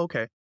you're like, oh,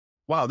 okay.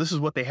 Wow, this is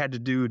what they had to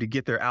do to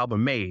get their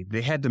album made.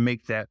 They had to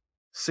make that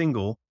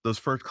single, those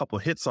first couple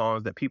of hit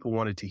songs that people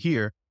wanted to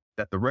hear,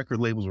 that the record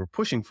labels were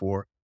pushing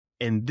for.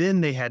 And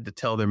then they had to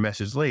tell their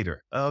message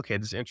later. Oh, okay,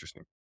 this is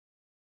interesting.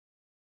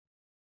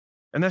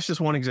 And that's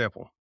just one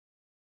example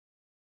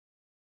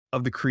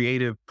of the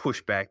creative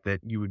pushback that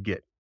you would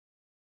get.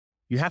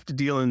 You have to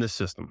deal in this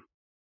system.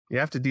 You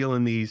have to deal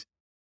in these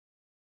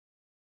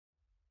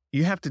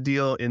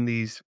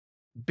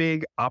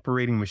big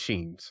operating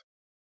machines,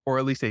 or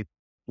at least they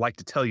like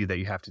to tell you that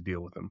you have to deal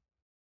with them.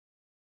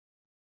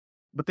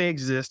 But they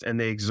exist and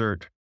they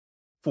exert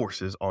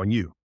forces on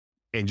you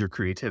and your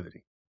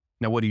creativity.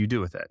 Now, what do you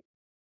do with that?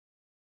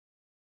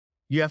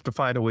 You have to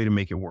find a way to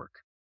make it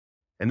work.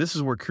 And this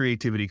is where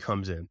creativity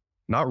comes in,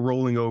 not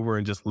rolling over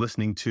and just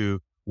listening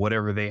to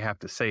whatever they have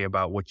to say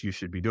about what you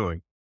should be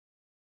doing,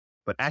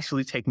 but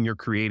actually taking your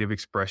creative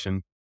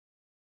expression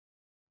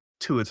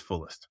to its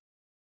fullest.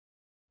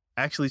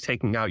 Actually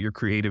taking out your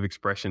creative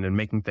expression and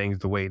making things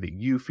the way that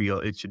you feel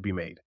it should be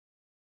made.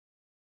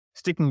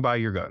 Sticking by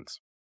your guns.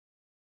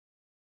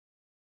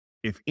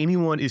 If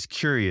anyone is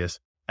curious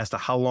as to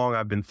how long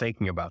I've been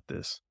thinking about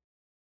this,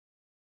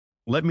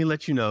 let me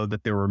let you know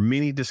that there were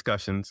many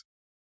discussions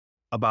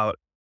about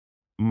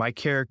my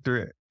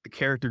character, the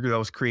character that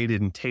was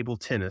created in Table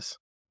Tennis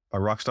by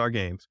Rockstar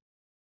Games,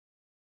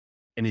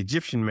 an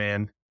Egyptian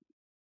man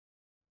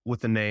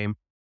with the name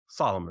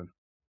Solomon,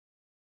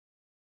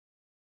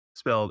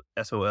 spelled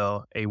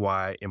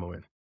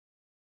Solaymon.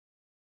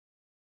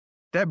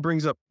 That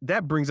brings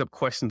up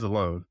questions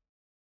alone.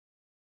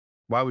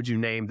 Why would you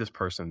name this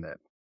person that?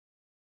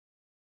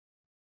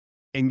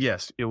 And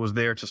yes, it was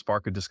there to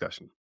spark a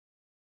discussion.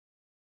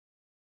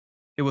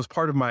 It was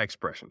part of my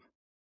expression.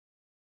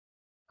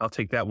 I'll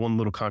take that one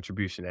little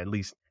contribution, at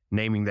least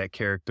naming that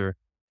character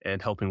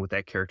and helping with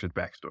that character's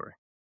backstory.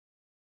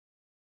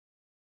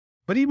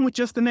 But even with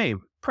just the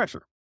name,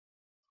 pressure.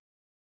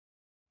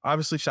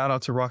 Obviously, shout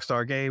out to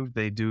Rockstar Games.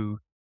 They do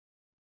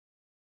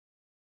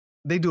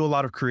a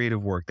lot of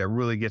creative work that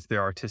really gets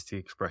their artistic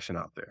expression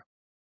out there.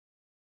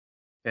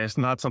 And it's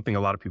not something a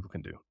lot of people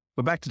can do.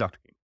 But back to Dr.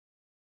 King.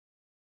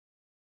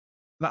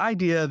 The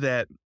idea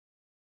that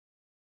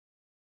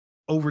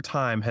over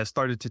time has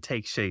started to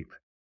take shape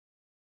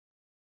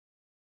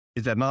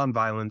is that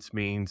nonviolence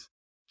means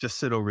just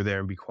sit over there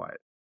and be quiet.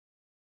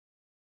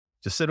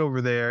 Just sit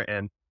over there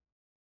and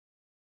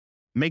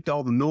make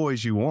all the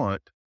noise you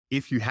want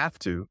if you have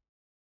to,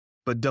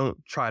 but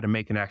don't try to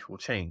make an actual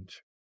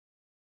change.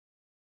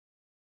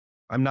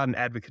 I'm not an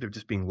advocate of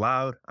just being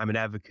loud. I'm an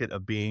advocate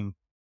of being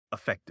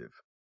effective,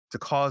 to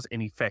cause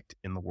an effect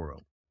in the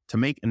world, to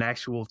make an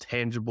actual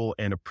tangible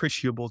and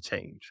appreciable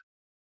change.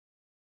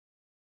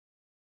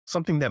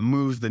 Something that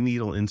moves the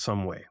needle in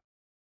some way.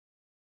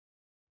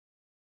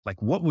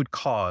 Like, what would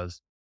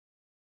cause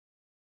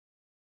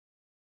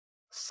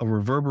a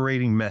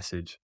reverberating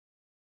message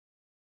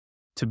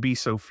to be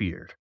so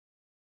feared?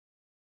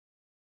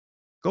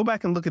 Go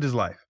back and look at his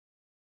life.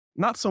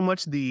 Not so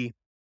much the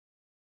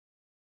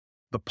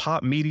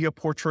pop media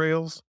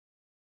portrayals,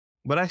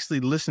 but actually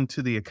listen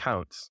to the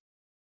accounts.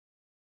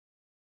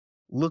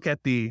 Look at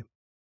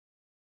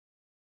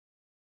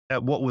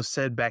what was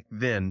said back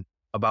then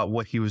about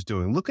what he was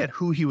doing. Look at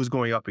who he was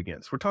going up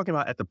against. We're talking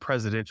about at the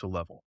presidential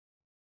level,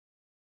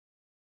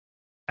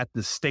 at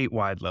the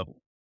statewide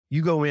level.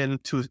 You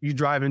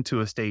drive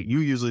into a state, you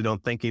usually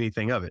don't think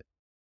anything of it.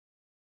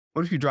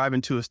 What if you drive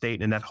into a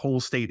state and that whole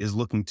state is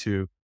looking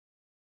to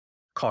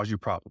cause you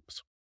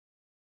problems?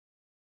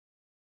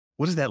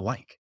 What is that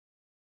like?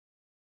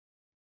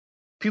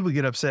 People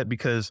get upset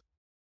because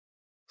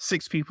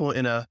 6 people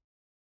in a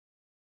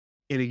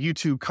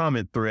YouTube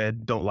comment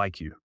thread don't like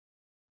you.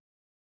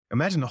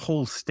 Imagine the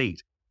whole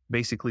state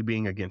basically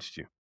being against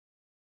you.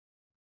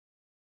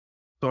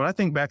 So when I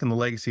think back on the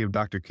legacy of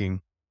Dr.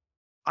 King,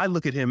 I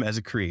look at him as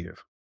a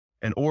creative.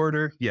 An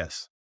orator,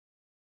 yes.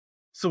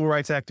 Civil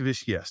rights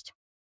activist, yes.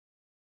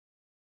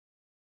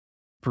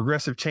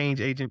 Progressive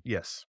change agent,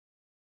 yes.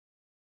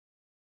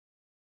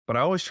 But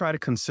I always try to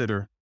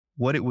consider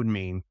what it would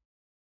mean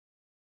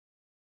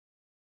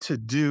to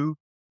do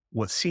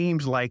what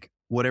seems like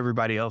what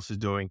everybody else is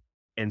doing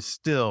and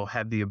still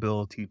have the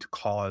ability to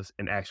cause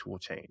an actual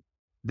change.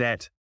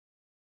 That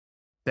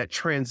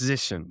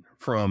transition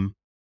from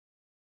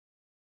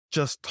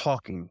just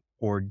talking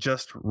or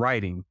just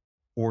writing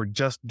or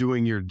just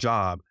doing your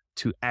job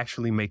to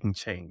actually making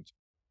change.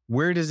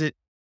 Where does it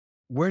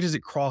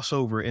cross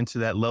over into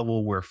that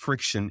level where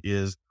friction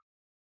is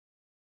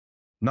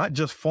not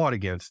just fought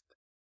against,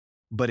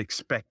 but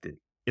expected?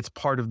 It's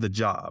part of the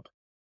job.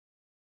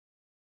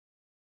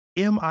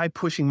 Am I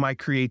pushing my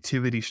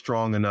creativity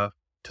strong enough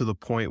to the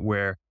point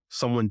where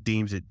someone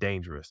deems it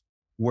dangerous,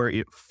 where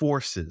it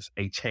forces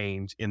a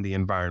change in the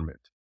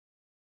environment,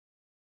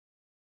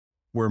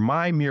 where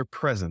my mere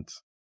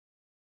presence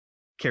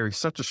carries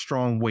such a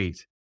strong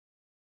weight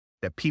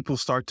that people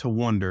start to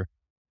wonder,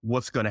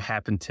 what's going to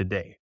happen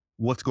today?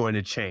 What's going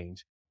to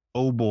change?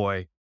 Oh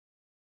boy,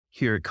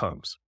 here it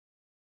comes.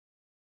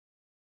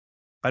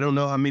 I don't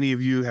know how many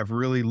of you have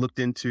really looked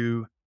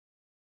into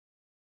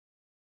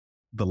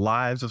the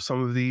lives of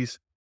some of these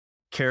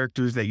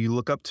characters that you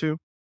look up to,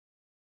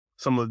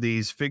 some of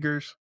these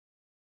figures,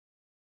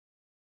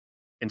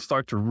 and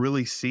start to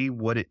really see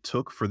what it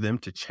took for them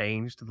to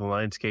change the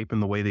landscape in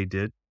the way they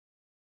did.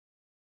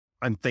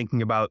 I'm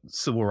thinking about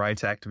civil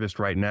rights activists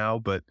right now,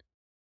 but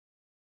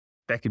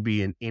that could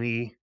be in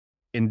any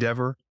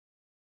endeavor.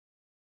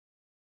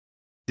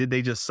 Did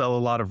they just sell a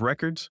lot of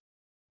records,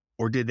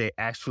 or did they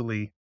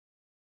actually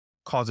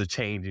cause a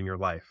change in your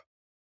life?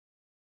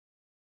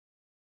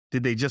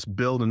 Did they just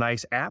build a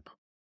nice app?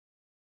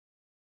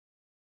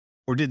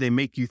 Or did they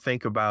make you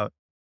think about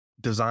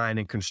design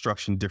and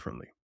construction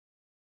differently?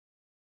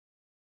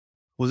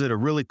 Was it a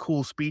really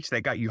cool speech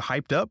that got you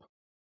hyped up?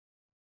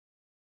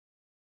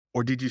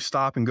 Or did you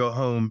stop and go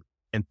home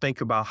and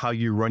think about how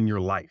you run your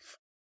life?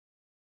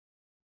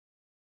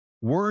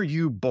 Were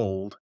you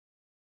bold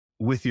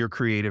with your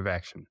creative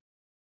action?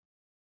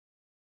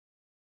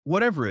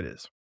 Whatever it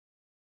is.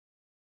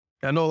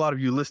 I know a lot of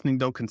you listening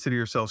don't consider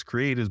yourselves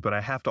creatives, but I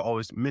have to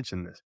always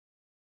mention this.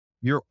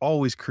 You're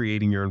always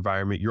creating your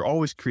environment. You're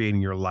always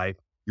creating your life.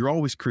 You're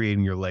always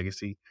creating your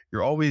legacy.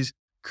 You're always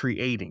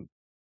creating.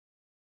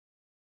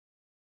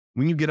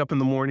 When you get up in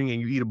the morning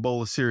and you eat a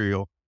bowl of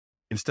cereal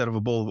instead of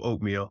a bowl of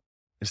oatmeal,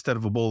 instead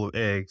of a bowl of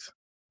eggs,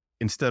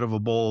 instead of a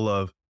bowl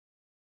of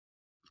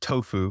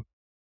tofu,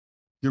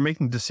 you're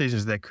making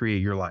decisions that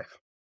create your life.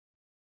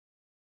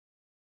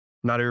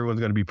 Not everyone's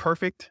going to be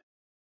perfect.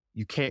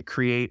 You can't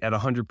create at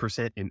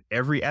 100% in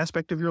every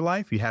aspect of your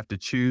life. You have to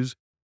choose.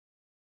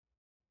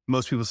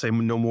 Most people say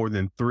no more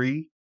than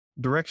 3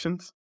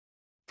 directions,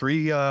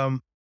 three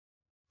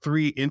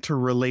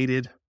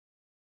interrelated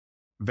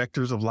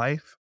vectors of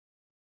life.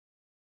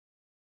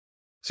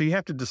 So you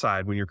have to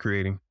decide when you're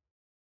creating,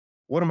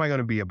 what am I going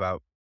to be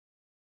about?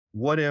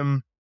 What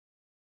am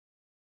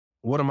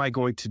I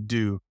going to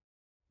do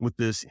with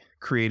this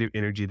creative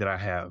energy that I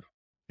have?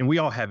 And we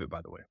all have it,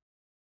 by the way.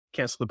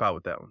 Can't slip out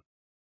with that one.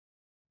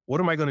 What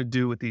am I going to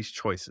do with these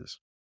choices?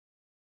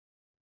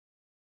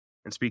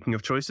 And speaking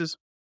of choices,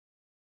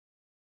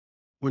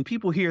 when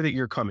people hear that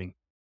you're coming,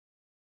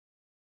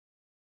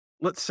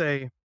 let's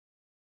say,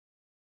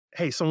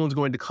 hey, someone's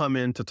going to come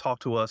in to talk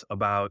to us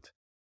about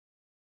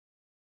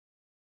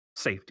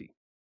safety.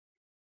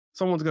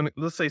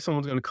 Let's say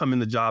someone's going to come in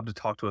the job to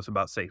talk to us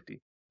about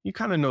safety. You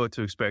kind of know what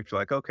to expect. You're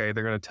like, okay,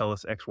 they're going to tell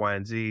us X, Y,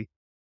 and Z.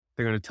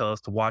 They're going to tell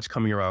us to watch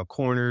coming around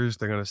corners.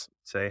 They're going to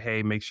say,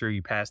 hey, make sure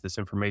you pass this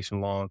information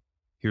along.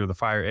 Here are the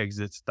fire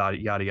exits, yada,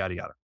 yada,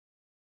 yada.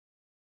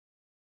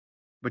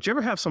 But you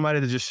ever have somebody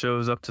that just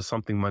shows up to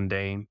something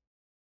mundane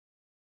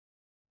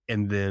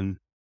and then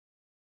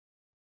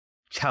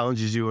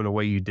challenges you in a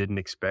way you didn't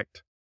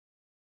expect?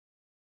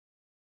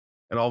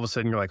 And all of a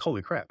sudden you're like,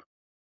 holy crap.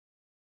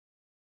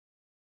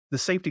 The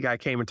safety guy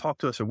came and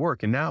talked to us at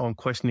work, and now I'm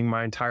questioning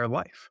my entire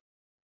life.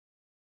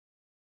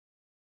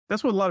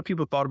 That's what a lot of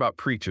people thought about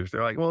preachers.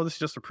 They're like, well, this is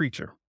just a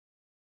preacher.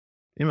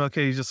 MLK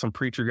is just some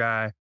preacher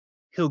guy.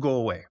 He'll go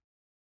away.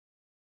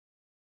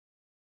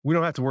 We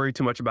don't have to worry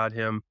too much about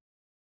him.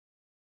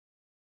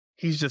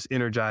 He's just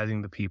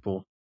energizing the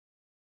people.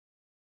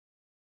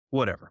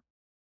 Whatever.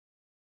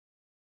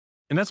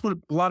 And that's what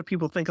a lot of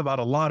people think about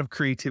a lot of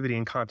creativity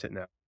and content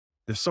now.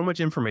 There's so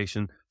much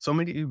information, so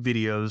many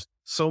videos,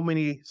 so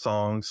many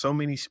songs, so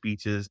many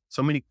speeches,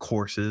 so many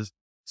courses,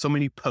 so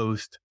many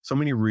posts, so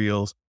many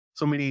reels,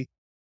 so many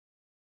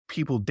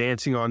people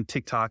dancing on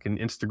TikTok and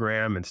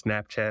Instagram and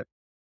Snapchat,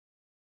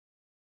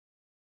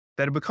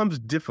 that it becomes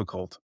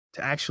difficult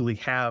to actually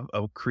have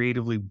a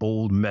creatively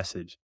bold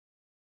message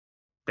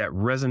that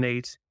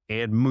resonates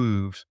and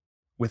moves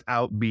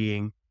without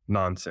being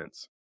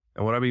nonsense.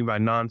 And what I mean by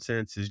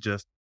nonsense is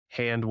just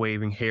hand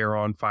waving, hair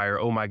on fire.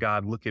 Oh my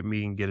God, look at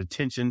me, and get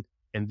attention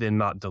and then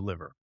not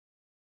deliver.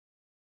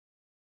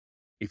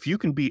 If you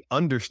can be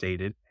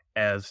understated,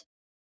 as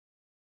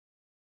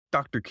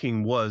Dr.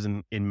 King was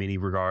in many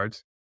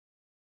regards,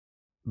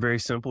 very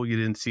simple. You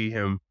didn't see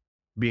him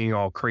being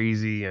all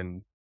crazy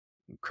and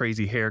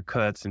crazy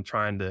haircuts and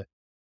trying to,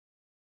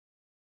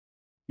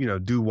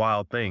 do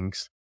wild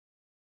things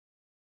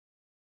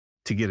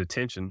to get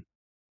attention.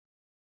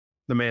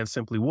 The man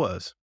simply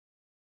was.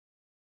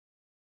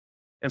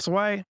 And so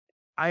I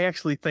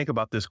actually think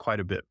about this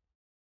quite a bit.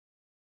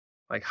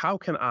 Like, how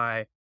can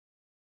I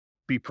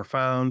be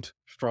profound,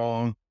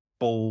 strong,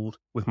 bold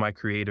with my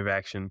creative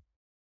action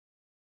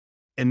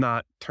and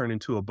not turn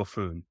into a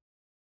buffoon?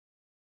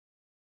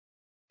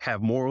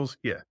 Have morals?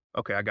 Yeah.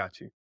 Okay, I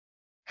got you.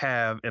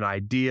 Have an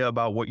idea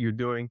about what you're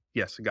doing?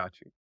 Yes, I got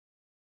you.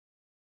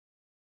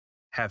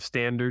 Have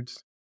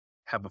standards,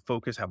 have a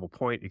focus, have a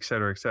point, et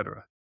cetera, et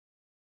cetera.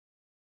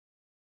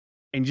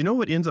 And you know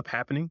what ends up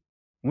happening?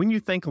 When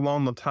you think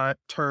along the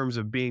terms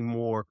of being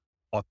more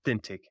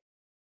authentic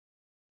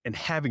and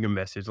having a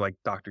message like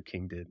Dr.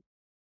 King did,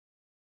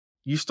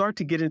 you start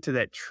to get into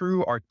that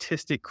true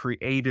artistic,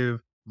 creative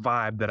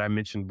vibe that I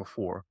mentioned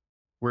before,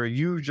 where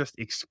you're just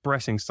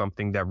expressing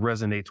something that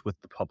resonates with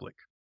the public.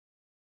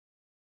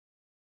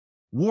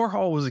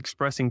 Warhol was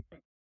expressing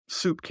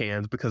soup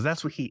cans because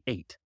that's what he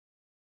ate.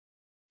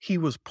 He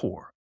was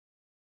poor.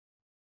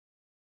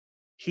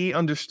 He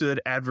understood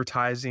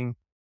advertising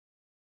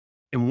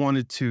and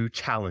wanted to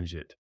challenge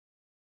it.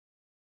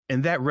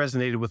 And that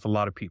resonated with a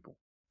lot of people.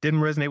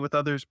 Didn't resonate with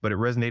others, but it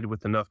resonated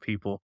with enough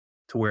people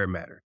to where it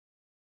mattered.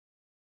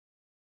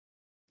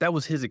 That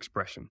was his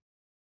expression.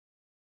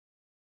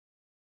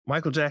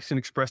 Michael Jackson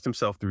expressed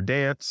himself through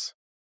dance.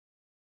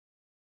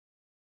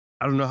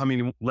 I don't know how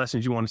many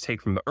lessons you want to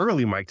take from the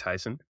early Mike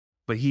Tyson,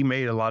 but he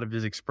made a lot of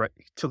his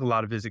took a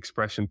lot of his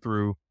expression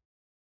through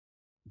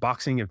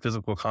boxing and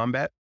physical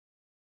combat.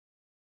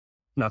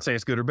 Not saying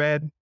it's good or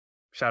bad.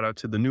 Shout out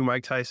to the new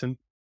Mike Tyson.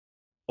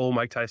 Old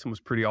Mike Tyson was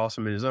pretty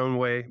awesome in his own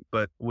way,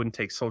 but wouldn't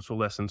take social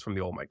lessons from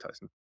the old Mike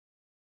Tyson.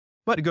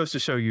 But it goes to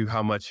show you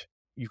how much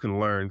you can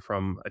learn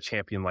from a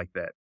champion like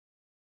that.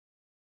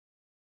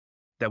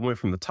 That went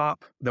from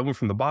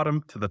the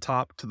bottom to the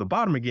top to the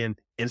bottom again,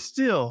 and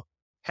still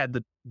had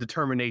the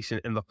determination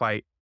in the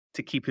fight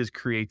to keep his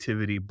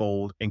creativity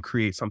bold and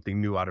create something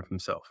new out of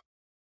himself.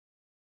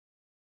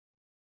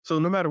 So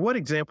no matter what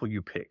example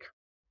you pick,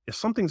 if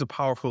something's a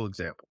powerful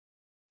example,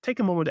 take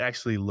a moment to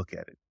actually look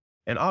at it.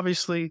 And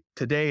obviously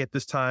today at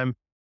this time,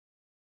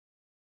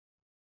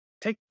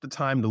 take the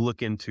time to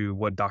look into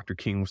what Dr.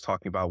 King was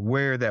talking about,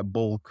 where that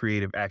bold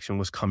creative action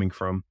was coming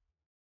from,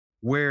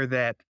 where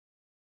that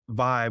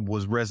vibe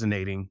was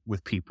resonating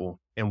with people,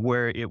 and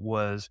where it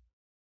was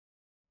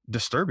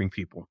disturbing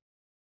people.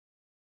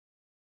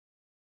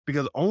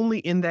 Because only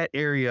in that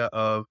area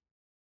of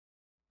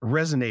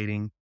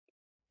resonating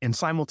and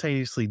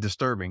simultaneously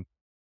disturbing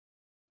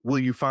will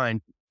you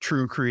find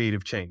true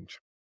creative change.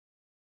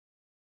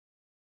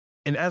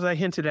 And as I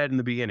hinted at in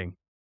the beginning,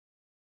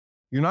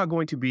 you're not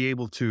going to be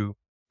able to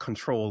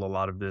control a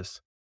lot of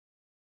this,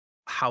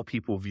 how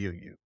people view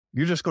you.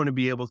 You're just going to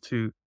be able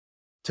to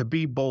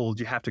be bold.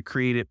 You have to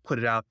create it, put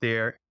it out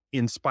there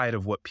in spite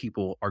of what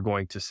people are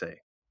going to say.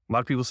 A lot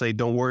of people say,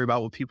 don't worry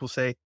about what people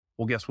say.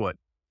 Well, guess what?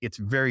 It's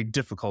very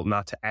difficult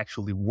not to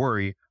actually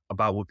worry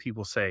about what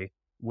people say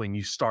when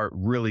you start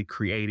really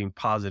creating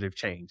positive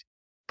change.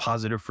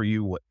 Positive for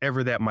you,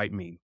 whatever that might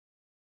mean.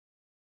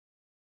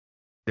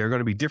 There are going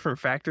to be different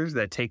factors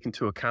that take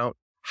into account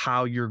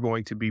how you're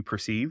going to be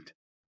perceived.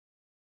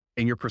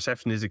 And your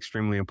perception is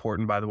extremely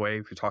important, by the way,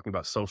 if you're talking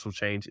about social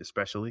change,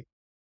 especially.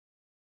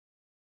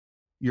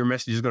 Your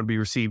message is going to be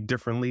received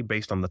differently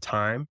based on the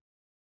time,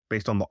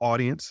 based on the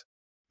audience,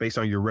 based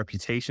on your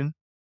reputation,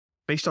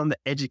 based on the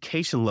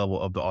education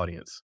level of the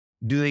audience.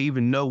 Do they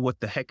even know what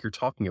the heck you're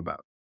talking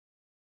about?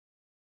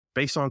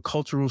 Based on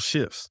cultural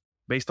shifts,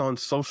 based on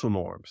social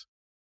norms.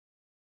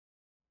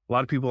 A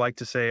lot of people like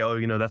to say, oh,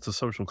 that's a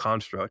social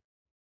construct,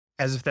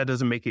 as if that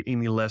doesn't make it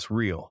any less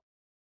real.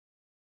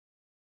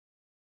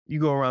 You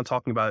go around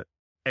talking about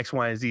X,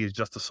 Y, and Z is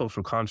just a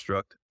social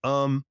construct.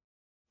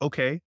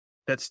 Okay.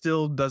 That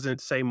still doesn't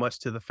say much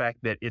to the fact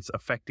that it's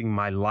affecting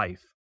my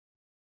life.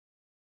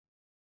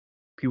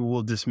 People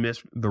will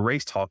dismiss the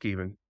race talk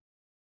even.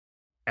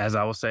 As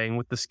I was saying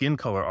with the skin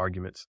color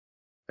arguments,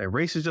 that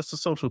race is just a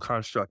social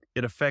construct.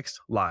 It affects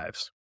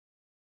lives.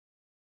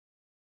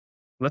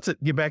 Let's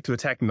get back to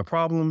attacking the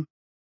problem,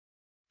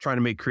 trying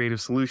to make creative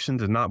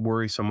solutions and not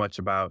worry so much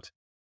about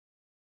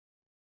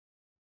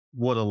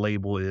what a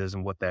label is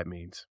and what that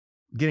means.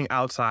 Getting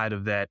outside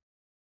of that,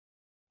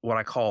 what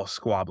I call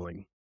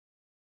squabbling.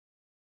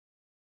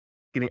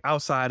 Getting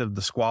outside of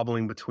the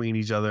squabbling between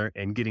each other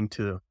and getting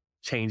to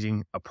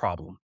changing a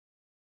problem.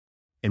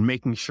 And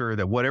making sure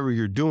that whatever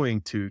you're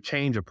doing to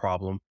change a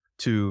problem,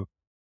 to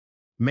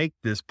make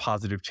this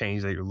positive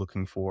change that you're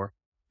looking for,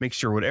 make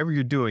sure whatever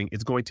you're doing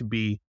is going to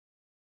be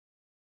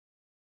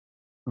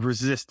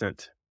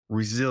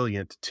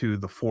resilient to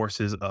the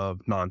forces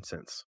of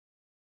nonsense.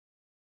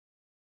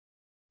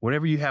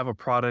 Whenever you have a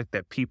product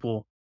that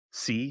people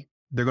see,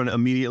 they're going to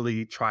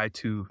immediately try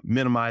to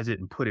minimize it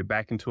and put it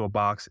back into a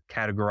box,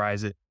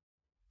 categorize it,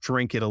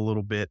 drink it a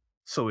little bit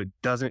so it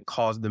doesn't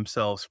cause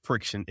themselves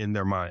friction in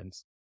their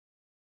minds.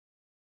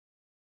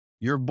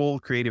 Your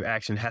bold creative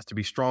action has to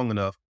be strong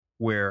enough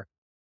where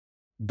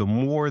the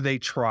more they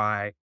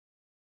try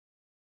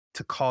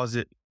to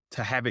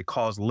have it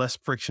cause less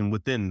friction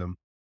within them,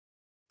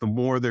 the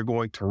more they're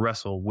going to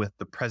wrestle with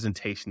the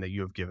presentation that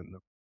you have given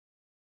them.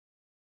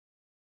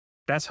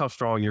 That's how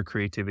strong your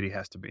creativity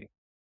has to be.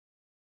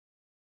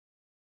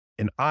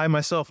 And I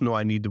myself know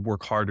I need to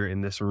work harder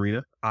in this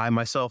arena. I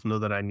myself know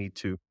that I need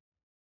to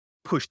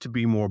push to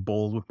be more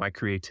bold with my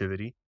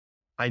creativity.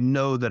 I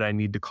know that I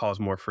need to cause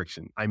more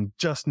friction. I'm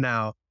just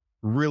now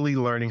really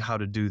learning how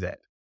to do that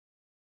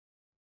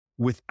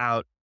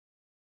without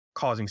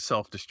causing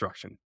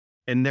self-destruction.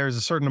 And there's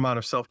a certain amount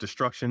of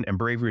self-destruction and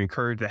bravery and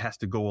courage that has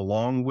to go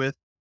along with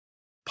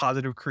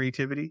positive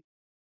creativity.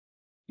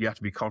 You have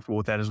to be comfortable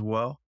with that as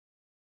well.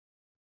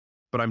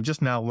 But I'm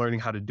just now learning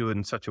how to do it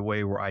in such a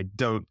way where I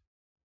don't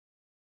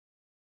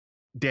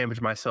damage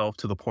myself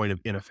to the point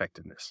of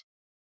ineffectiveness.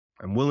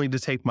 I'm willing to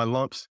take my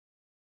lumps,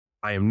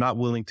 I am not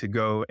willing to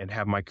go and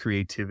have my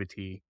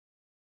creativity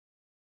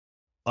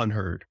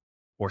unheard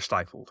or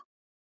stifled.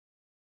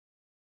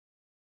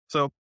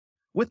 So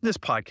with this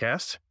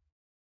podcast,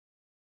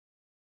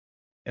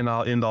 and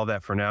I'll end all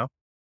that for now.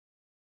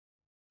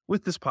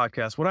 With this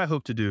podcast, what I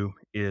hope to do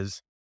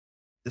is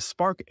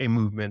spark a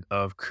movement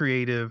of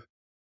creative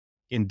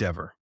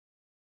endeavor.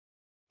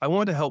 I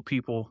want to help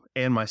people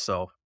and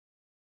myself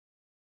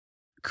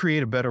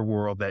create a better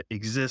world that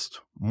exists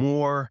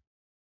more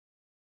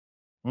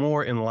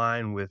in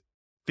line with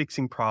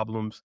fixing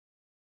problems,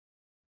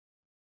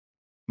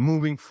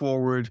 moving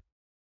forward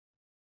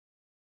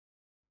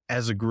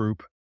as a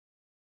group,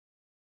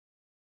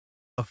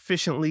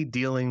 efficiently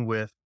dealing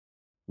with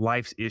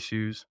life's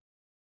issues,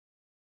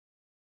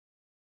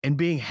 and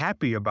being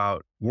happy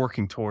about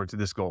working towards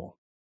this goal.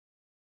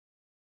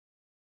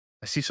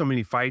 I see so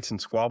many fights and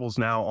squabbles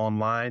now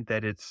online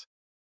that it's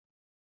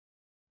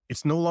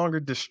no longer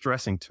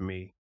distressing to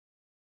me,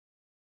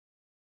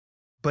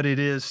 but it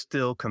is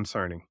still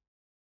concerning.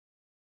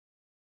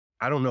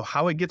 I don't know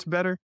how it gets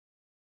better.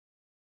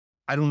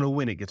 I don't know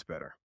when it gets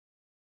better.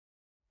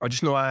 I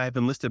just know I have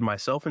enlisted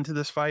myself into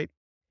this fight,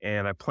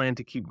 and I plan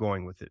to keep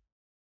going with it.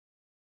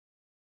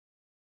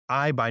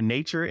 I, by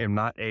nature, am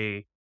not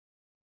a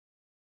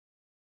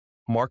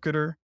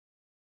marketer,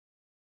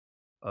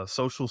 a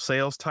social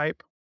sales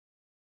type,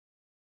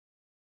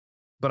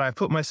 but I've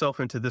put myself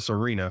into this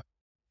arena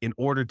in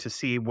order to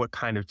see what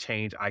kind of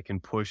change I can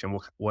push and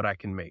what I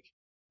can make.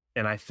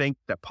 And I think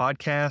that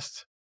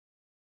podcasts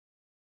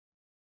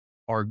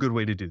are a good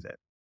way to do that.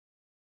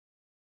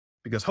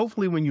 Because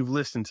hopefully when you've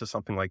listened to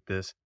something like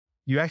this,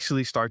 you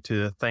actually start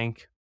to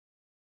think,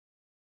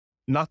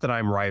 not that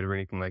I'm right or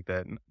anything like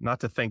that,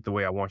 not to think the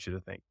way I want you to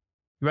think.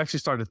 You actually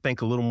start to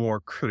think a little more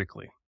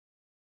critically,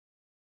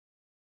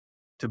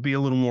 to be a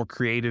little more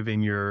creative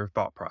in your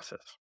thought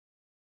process.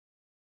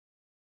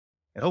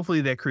 And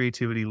hopefully that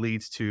creativity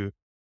leads to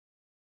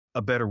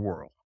a better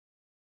world.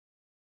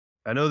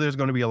 I know there's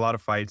going to be a lot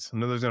of fights. I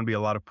know there's going to be a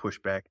lot of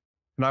pushback.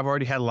 And I've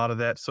already had a lot of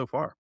that so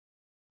far.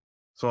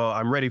 So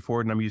I'm ready for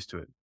it and I'm used to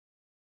it.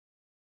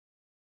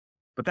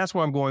 But that's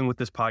where I'm going with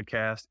this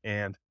podcast.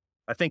 And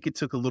I think it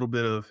took a little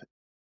bit of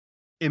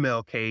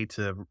MLK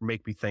to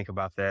make me think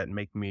about that and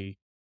make me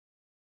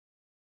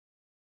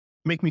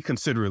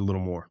consider it a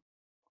little more.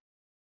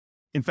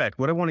 In fact,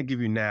 what I want to give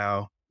you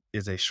now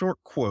is a short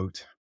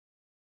quote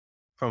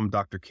from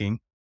Dr. King.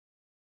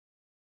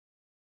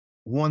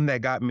 One that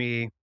got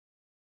me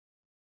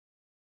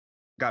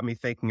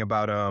thinking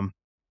about,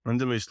 let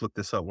me just look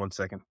this up 1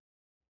 second.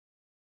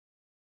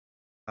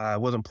 I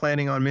wasn't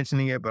planning on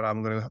mentioning it, but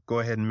I'm going to go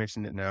ahead and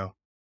mention it now.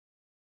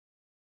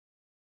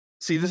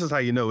 See, this is how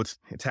you know it's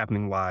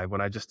happening live,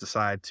 when I just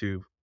decide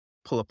to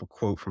pull up a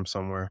quote from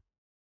somewhere.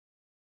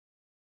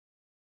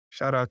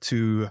 Shout out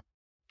to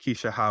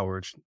Keisha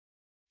Howard,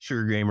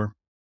 Sugar Gamer,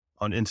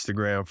 on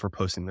Instagram for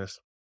posting this.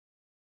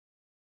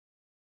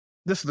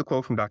 This is the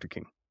quote from Dr.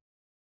 King.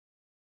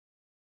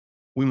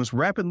 We must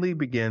rapidly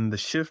begin the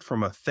shift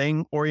from a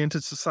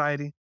thing-oriented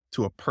society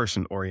to a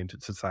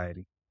person-oriented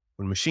society.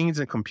 When machines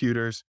and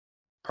computers,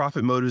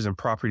 profit motives and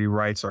property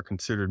rights are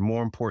considered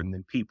more important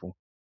than people,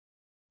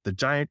 the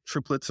giant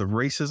triplets of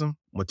racism,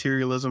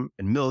 materialism,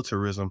 and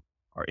militarism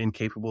are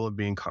incapable of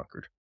being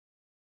conquered.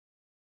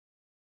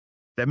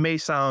 That may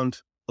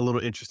sound a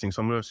little interesting,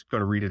 so I'm just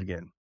going to read it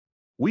again.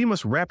 We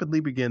must rapidly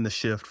begin the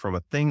shift from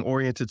a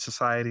thing-oriented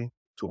society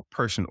to a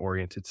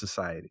person-oriented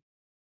society.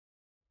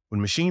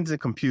 When machines and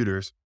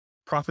computers,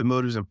 profit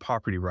motives and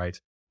property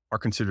rights are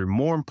considered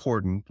more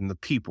important than the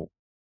people,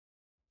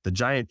 the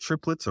giant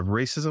triplets of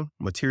racism,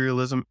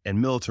 materialism,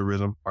 and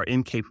militarism are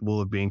incapable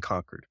of being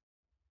conquered.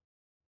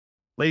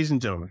 Ladies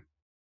and gentlemen,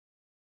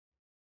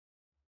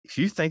 if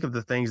you think of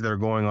the things that are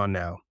going on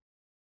now,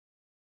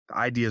 the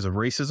ideas of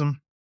racism,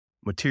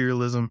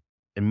 materialism,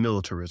 and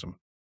militarism,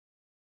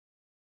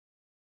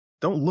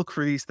 don't look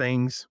for these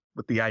things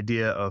with the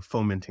idea of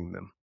fomenting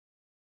them.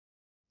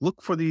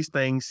 Look for these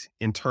things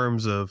in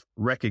terms of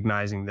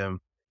recognizing them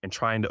and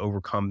trying to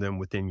overcome them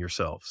within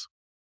yourselves.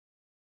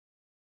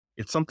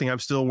 It's something I'm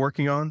still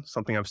working on,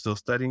 something I'm still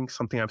studying,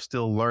 something I'm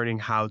still learning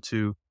how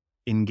to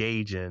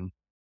engage in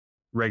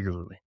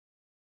regularly.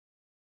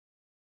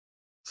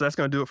 So that's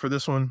going to do it for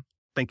this one.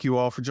 Thank you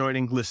all for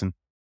joining. Listen,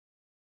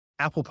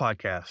 Apple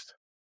Podcast,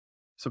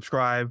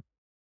 subscribe,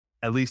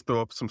 at least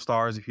throw up some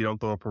stars. If you don't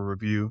throw up a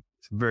review,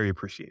 it's very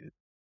appreciated.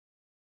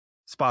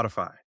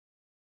 Spotify,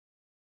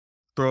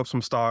 throw up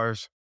some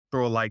stars,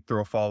 throw a like,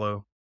 throw a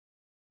follow,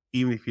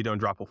 even if you don't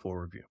drop a full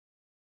review.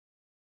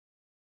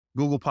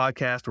 Google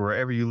Podcast, or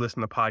wherever you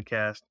listen to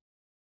podcasts,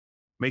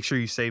 make sure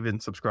you save it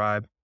and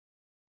subscribe.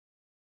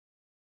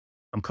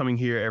 I'm coming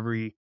here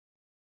every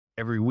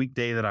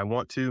weekday that I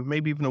want to,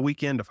 maybe even a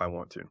weekend if I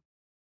want to.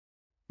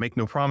 Make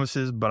no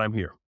promises, but I'm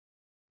here.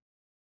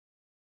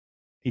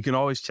 You can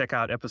always check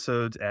out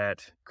episodes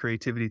at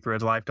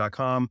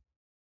creativitythreadslife.com.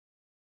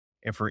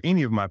 And for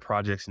any of my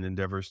projects and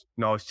endeavors,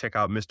 you can always check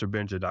out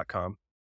mrbenja.com.